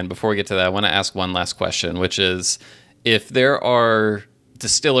segment at the end. Before we get to that, I want to ask one last question, which is, if there are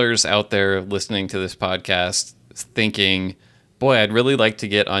distillers out there listening to this podcast thinking, boy, I'd really like to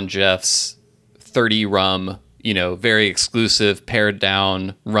get on Jeff's 30 rum, very exclusive pared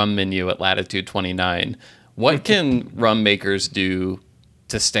down rum menu at Latitude 29, what can rum makers do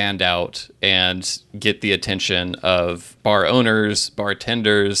to stand out and get the attention of bar owners,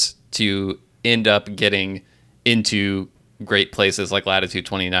 bartenders, to end up getting into great places like Latitude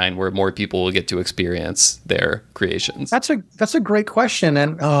 29 where more people will get to experience their creations? That's a great question.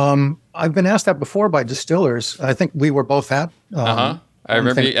 And I've been asked that before by distillers. I think we were both at. I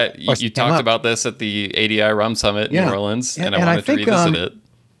remember you talked about this at the ADI Rum Summit in New Orleans, and I wanted to revisit it.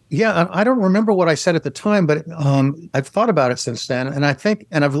 Yeah, I don't remember what I said at the time, but I've thought about it since then. And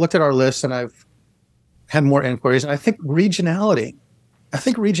I've looked at our list and I've had more inquiries. And I think regionality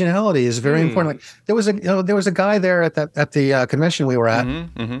is very important. Like there was a guy there at the convention we were at,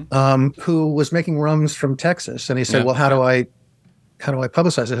 who was making rums from Texas, and he said, "Well, how do I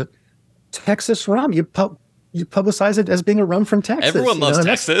publicize it? Texas rum. You publicize it as being a rum from Texas. Everyone loves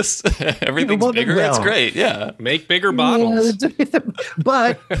Texas. Everything's bigger. It's great. Yeah, make bigger bottles.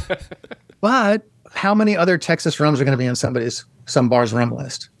 But how many other Texas rums are going to be on some bar's rum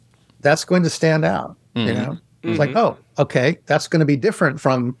list? That's going to stand out. It's like, oh, okay, that's going to be different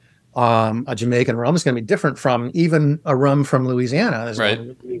from a Jamaican rum. It's going to be different from even a rum from Louisiana. There's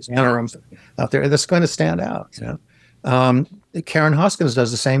Louisiana rums out there that's going to stand out. Karen Hoskins does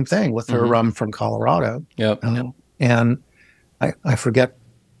the same thing with her rum from Colorado. Yep. And I forget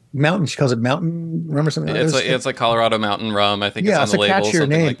mountain. She calls it mountain rum or something. It's like Colorado mountain rum. I think it's on the label, something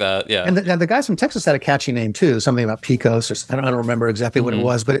name. Like that. Yeah. And the guys from Texas had a catchy name too. Something about Pecos, or I don't remember exactly what it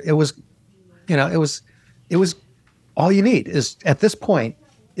was, but it was, it was all you need is at this point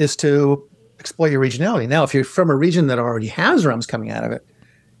is to exploit your regionality. Now, if you're from a region that already has rums coming out of it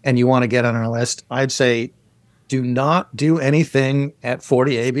and you want to get on our list, I'd say do not do anything at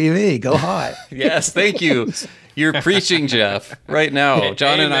 40 ABV. Go high. Yes, thank you. You're preaching, Jeff, right now.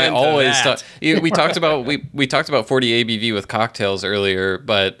 John and I always talk. We talked about 40 ABV with cocktails earlier,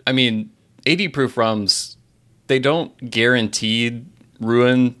 but I mean, 80 proof rums, they don't guaranteed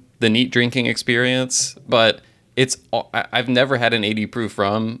ruin the neat drinking experience, but I've never had an 80 proof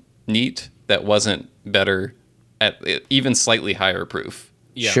rum neat that wasn't better at even slightly higher proof.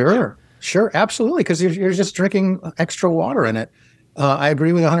 Yeah. Sure, absolutely, because you're just drinking extra water in it. I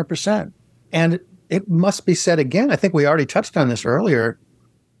agree with 100%. And it must be said again, I think we already touched on this earlier,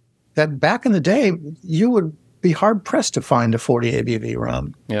 that back in the day, you would be hard-pressed to find a 40 ABV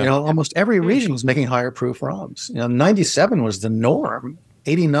rum. Yeah. Almost every region was making higher proof rums. 97 was the norm.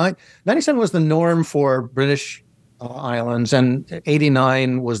 97 was the norm for British islands, and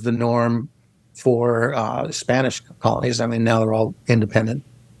 89 was the norm for Spanish colonies. I mean, now they're all independent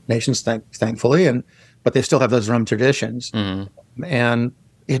nations, thankfully, but they still have those rum traditions, and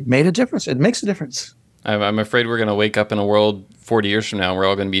it made a difference. It makes a difference. I'm afraid we're going to wake up in a world 40 years from now. We're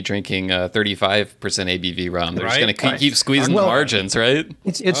all going to be drinking 35% ABV rum. They're just going to keep squeezing the margins, right?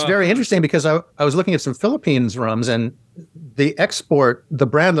 It's very interesting because I was looking at some Philippines rums, and the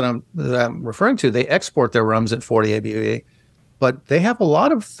brand that I'm referring to, they export their rums at 40 ABV, but they have a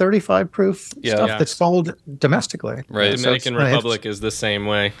lot of 35 proof stuff that's sold domestically. Right. The Dominican Republic is the same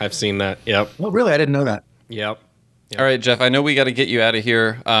way. I've seen that. Yep. Oh, really? I didn't know that. Yep. All right, Jeff, I know we got to get you out of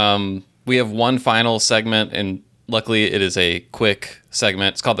here. We have one final segment, and luckily it is a quick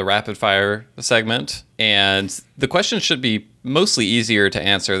segment. It's called the Rapid Fire segment. And the questions should be mostly easier to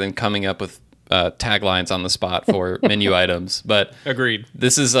answer than coming up with taglines on the spot for menu items. But agreed.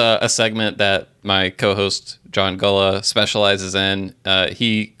 This is a segment that my co-host John Gulla specializes in.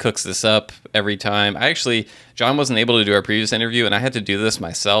 He cooks this up every time. John wasn't able to do our previous interview, and I had to do this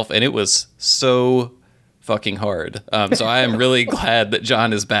myself, and it was so fucking hard. So I am really glad that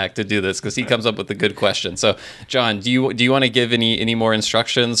John is back to do this because he comes up with a good question. So, John, do you want to give any more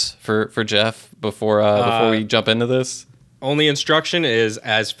instructions for Jeff before we jump into this? Only instruction is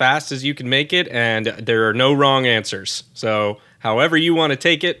as fast as you can make it, and there are no wrong answers. So, however you want to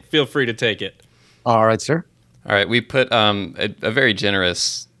take it, feel free to take it. All right, sir. All right, we put a very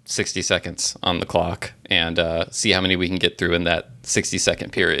generous 60 seconds on the clock and see how many we can get through in that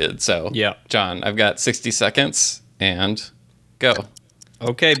 60-second period. So, yeah, John, I've got 60 seconds and go.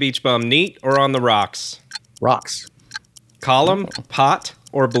 Okay, Beachbum, neat or on the rocks? Rocks. Column, pot,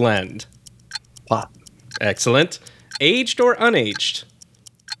 or blend? Pot. Excellent. Aged or unaged?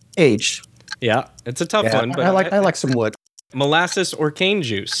 Aged. Yeah, it's a tough one. But I like some wood. Molasses or cane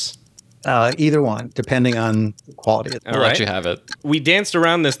juice? Either one, depending on the quality. I'll let you have it. We danced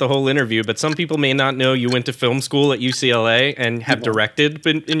around this the whole interview, but some people may not know you went to film school at UCLA and have directed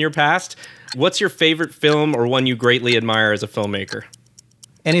in your past. What's your favorite film or one you greatly admire as a filmmaker?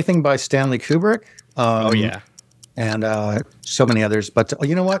 Anything by Stanley Kubrick. Oh, yeah. And so many others. But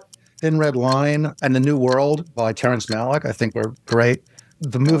you know what? Thin Red Line and The New World by Terrence Malick, I think were great.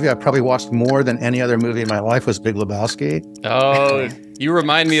 The movie I probably watched more than any other movie in my life was Big Lebowski. Oh, you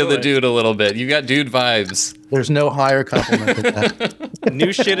remind me of the dude a little bit. You got dude vibes. There's no higher compliment than that.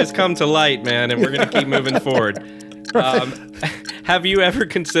 New shit has come to light, man, and we're going to keep moving forward. Have you ever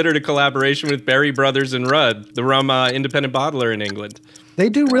considered a collaboration with Berry Brothers and Rudd, the rum independent bottler in England? They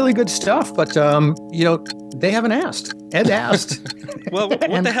do really good stuff, but, they haven't asked. Ed asked. Well,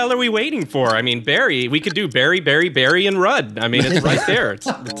 what the hell are we waiting for? I mean, Berry, we could do Berry, and Rudd. I mean, it's right there. It's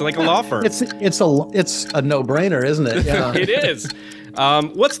like a law firm. It's a no-brainer, isn't it? Yeah. It is.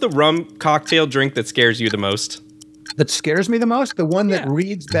 What's the rum cocktail drink that scares you the most? That scares me the most? The one that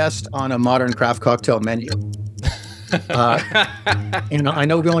reads best on a modern craft cocktail menu. I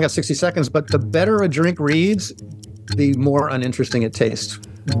know we only got 60 seconds, but the better a drink reads, the more uninteresting it tastes.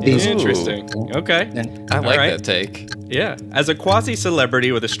 Interesting. Okay. I like that take. Yeah. As a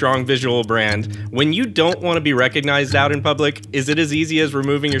quasi-celebrity with a strong visual brand, when you don't want to be recognized out in public, is it as easy as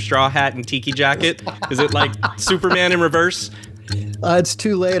removing your straw hat and tiki jacket? Is it like Superman in reverse? It's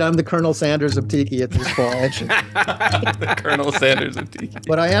too late. I'm the Colonel Sanders of Tiki at this point. The Colonel Sanders of Tiki.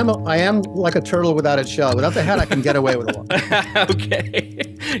 But I am like a turtle without its shell. Without the hat, I can get away with one.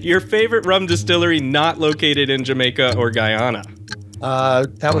 Okay. Your favorite rum distillery not located in Jamaica or Guyana?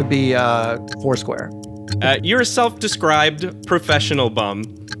 That would be Foursquare. You're a self-described professional bum.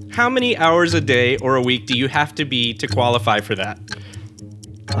 How many hours a day or a week do you have to be to qualify for that?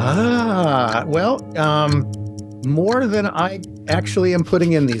 More than I actually am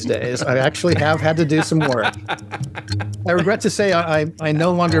putting in these days. I actually have had to do some work. I regret to say I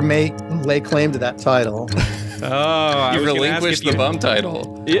no longer may lay claim to that title. Oh, you relinquished the bum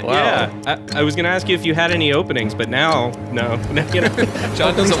title. Wow. Yeah, I was going to ask you if you had any openings, but now, no.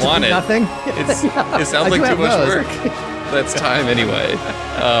 John doesn't want it. Nothing. It sounds like too much work. That's time anyway.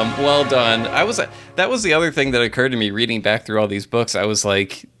 Well done. That was the other thing that occurred to me reading back through all these books. I was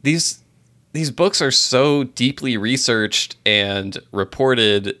like, these books are so deeply researched and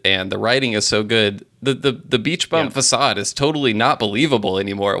reported, and the writing is so good. The Beachbum facade is totally not believable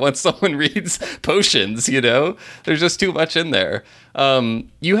anymore once someone reads Potions, There's just too much in there.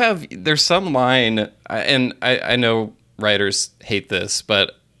 There's some line, and I know writers hate this,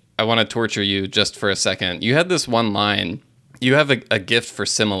 but I want to torture you just for a second. You had this one line. You have a gift for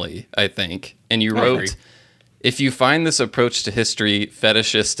simile, I think, and you wrote... If you find this approach to history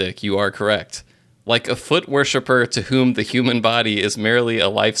fetishistic, you are correct. Like a foot worshiper to whom the human body is merely a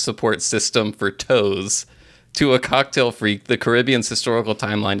life support system for toes, to a cocktail freak, the Caribbean's historical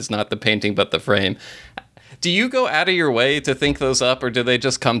timeline is not the painting but the frame. Do you go out of your way to think those up, or do they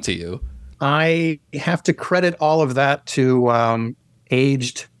just come to you? I have to credit all of that to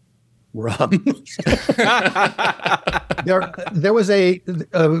aged rum. There was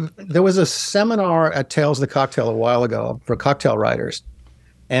a seminar at Tales of the Cocktail a while ago for cocktail writers,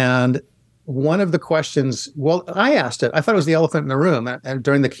 and one of the questions, I asked it. I thought it was the elephant in the room. And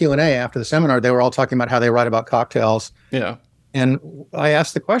during the Q&A after the seminar, they were all talking about how they write about cocktails. Yeah. And I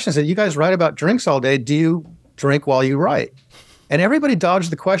asked the question. I said, "You guys write about drinks all day. Do you drink while you write?" And everybody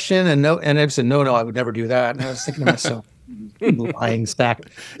dodged the question, and I said, "No, I would never do that." And I was thinking to myself, lying stack.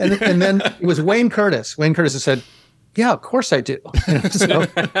 And then it was Wayne Curtis. Wayne Curtis had said, "Yeah, of course I do." So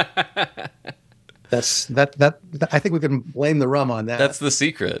that. I think we can blame the rum on that. That's the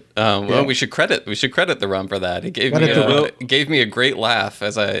secret. We should credit the rum for that. It gave me a great laugh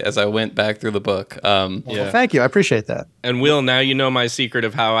as I went back through the book. Well, thank you. I appreciate that. And Will, now you know my secret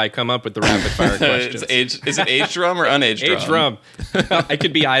of how I come up with the rapid fire questions. Is it aged rum or unaged rum? Aged rum. I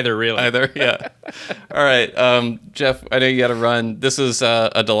could be either, really. Either, yeah. All right, Jeff, I know you got to run. This is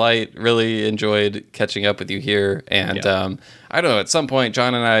a delight. Really enjoyed catching up with you here. And I don't know, at some point,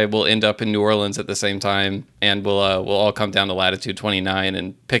 John and I will end up in New Orleans at the same time, and we'll all come down to Latitude 29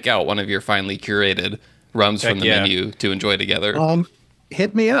 and pick out one of your finely curated rums from the menu to enjoy together.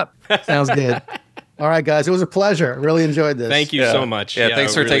 Hit me up. Sounds good. All right, guys. It was a pleasure. Really enjoyed this. Thank you so much. Yeah,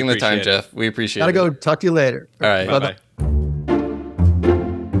 thanks for really taking the time, appreciate it. Jeff. We appreciate Gotta it. go. Talk to you later. All right. Bye-bye.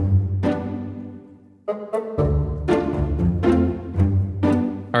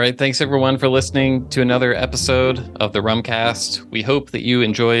 All right. Thanks, everyone, for listening to another episode of the Rumcast. We hope that you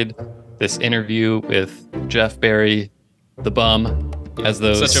enjoyed this interview with Jeff Berry, the bum, as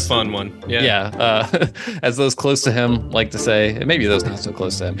those Such a fun one. as those close to him like to say, and maybe those not so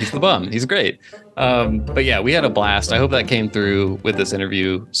close to him. He's the bum. He's great. But yeah, we had a blast. I hope that came through with this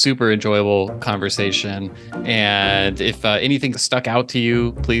interview. Super enjoyable conversation. And if anything stuck out to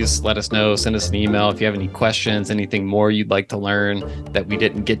you, please let us know. Send us an email if you have any questions, anything more you'd like to learn that we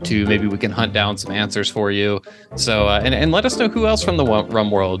didn't get to. Maybe we can hunt down some answers for you. So and let us know who else from the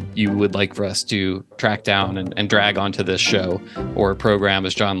rum world you would like for us to track down and drag onto this show or program,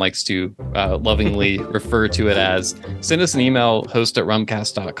 as John likes to lovingly refer to it as. Send us an email,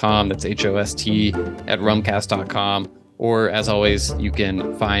 host@rumcast.com. That's host@rumcast.com. Or as always, you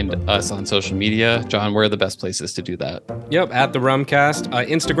can find us on social media. John, where are the best places to do that? Yep, at the Rumcast,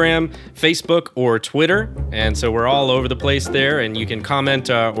 Instagram, Facebook, or Twitter. And so we're all over the place there, and you can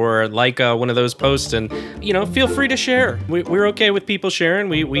comment or like one of those posts, and feel free to share. We're okay with people sharing.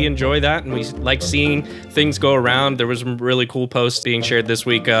 We enjoy that, and we like seeing things go around. There was some really cool posts being shared this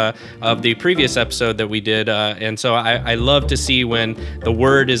week of the previous episode that we did, and so I love to see when the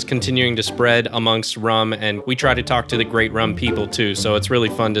word is continuing to spread amongst rum, and we try to talk to the great rum people too. So it's really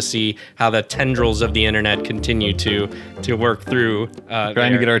fun to see how the tendrils of the internet continue to work through.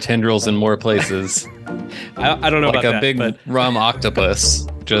 Trying to get our tendrils in more places. I don't know like about a that, big but rum octopus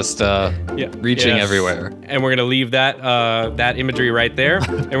just reaching everywhere. And we're gonna leave that imagery right there,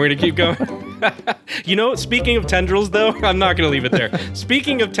 and we're gonna keep going. Speaking of tendrils, though, I'm not gonna leave it there.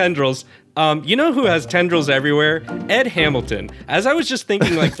 Speaking of tendrils. Who has tendrils everywhere? Ed Hamilton. As I was just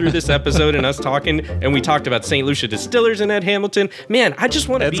thinking through this episode and us talking, and we talked about St. Lucia Distillers and Ed Hamilton, man, I just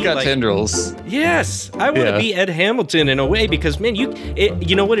want to be Ed's got tendrils. Yes, I want to be Ed Hamilton in a way because, man,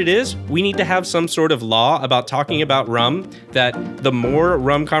 you know what it is? We need to have some sort of law about talking about rum, that the more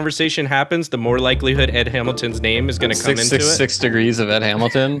rum conversation happens, the more likelihood Ed Hamilton's name is going to come into it. 6 degrees of Ed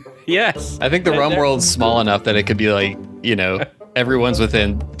Hamilton. Yes. I think the rum world's small enough that it could be everyone's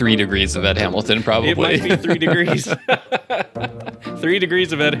within 3 degrees of Ed Hamilton, probably. It might be 3 degrees. 3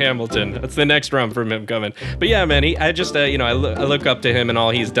 degrees of Ed Hamilton. That's the next rum from him coming. But yeah, man, I just, I look up to him and all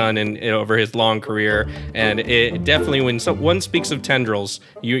he's done over his long career. And it definitely, when one speaks of tendrils,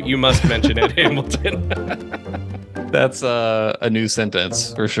 you must mention Ed Hamilton. That's a new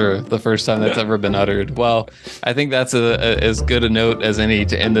sentence for sure. The first time that's ever been uttered. Well, I think that's as good a note as any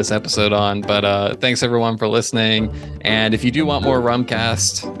to end this episode on. But thanks everyone for listening. And if you do want more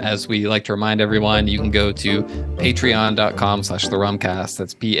Rumcast, as we like to remind everyone, you can go to patreon.com/therumcast.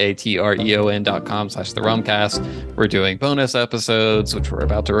 That's patreon.com/therumcast. We're doing bonus episodes, which we're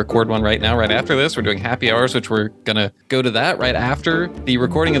about to record one right now, right after this. We're doing happy hours, which we're going to go to that right after the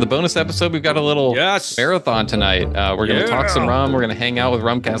recording of the bonus episode. We've got a little marathon tonight. We're going to talk some rum. We're going to hang out with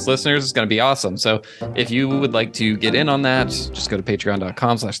Rumcast listeners. It's going to be awesome. So if you would like to get in on that, just go to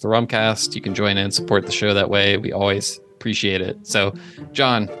patreon.com/therumcast. You can join in, support the show that way. We always appreciate it. So,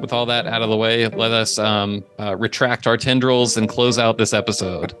 John, with all that out of the way, let us retract our tendrils and close out this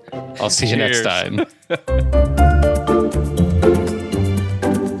episode. I'll see you next time.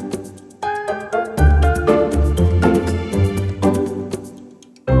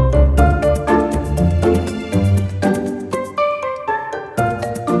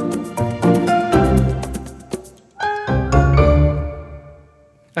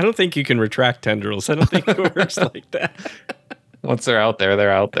 I don't think you can retract tendrils. I don't think it works like that. Once they're out there,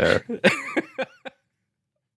 they're out there.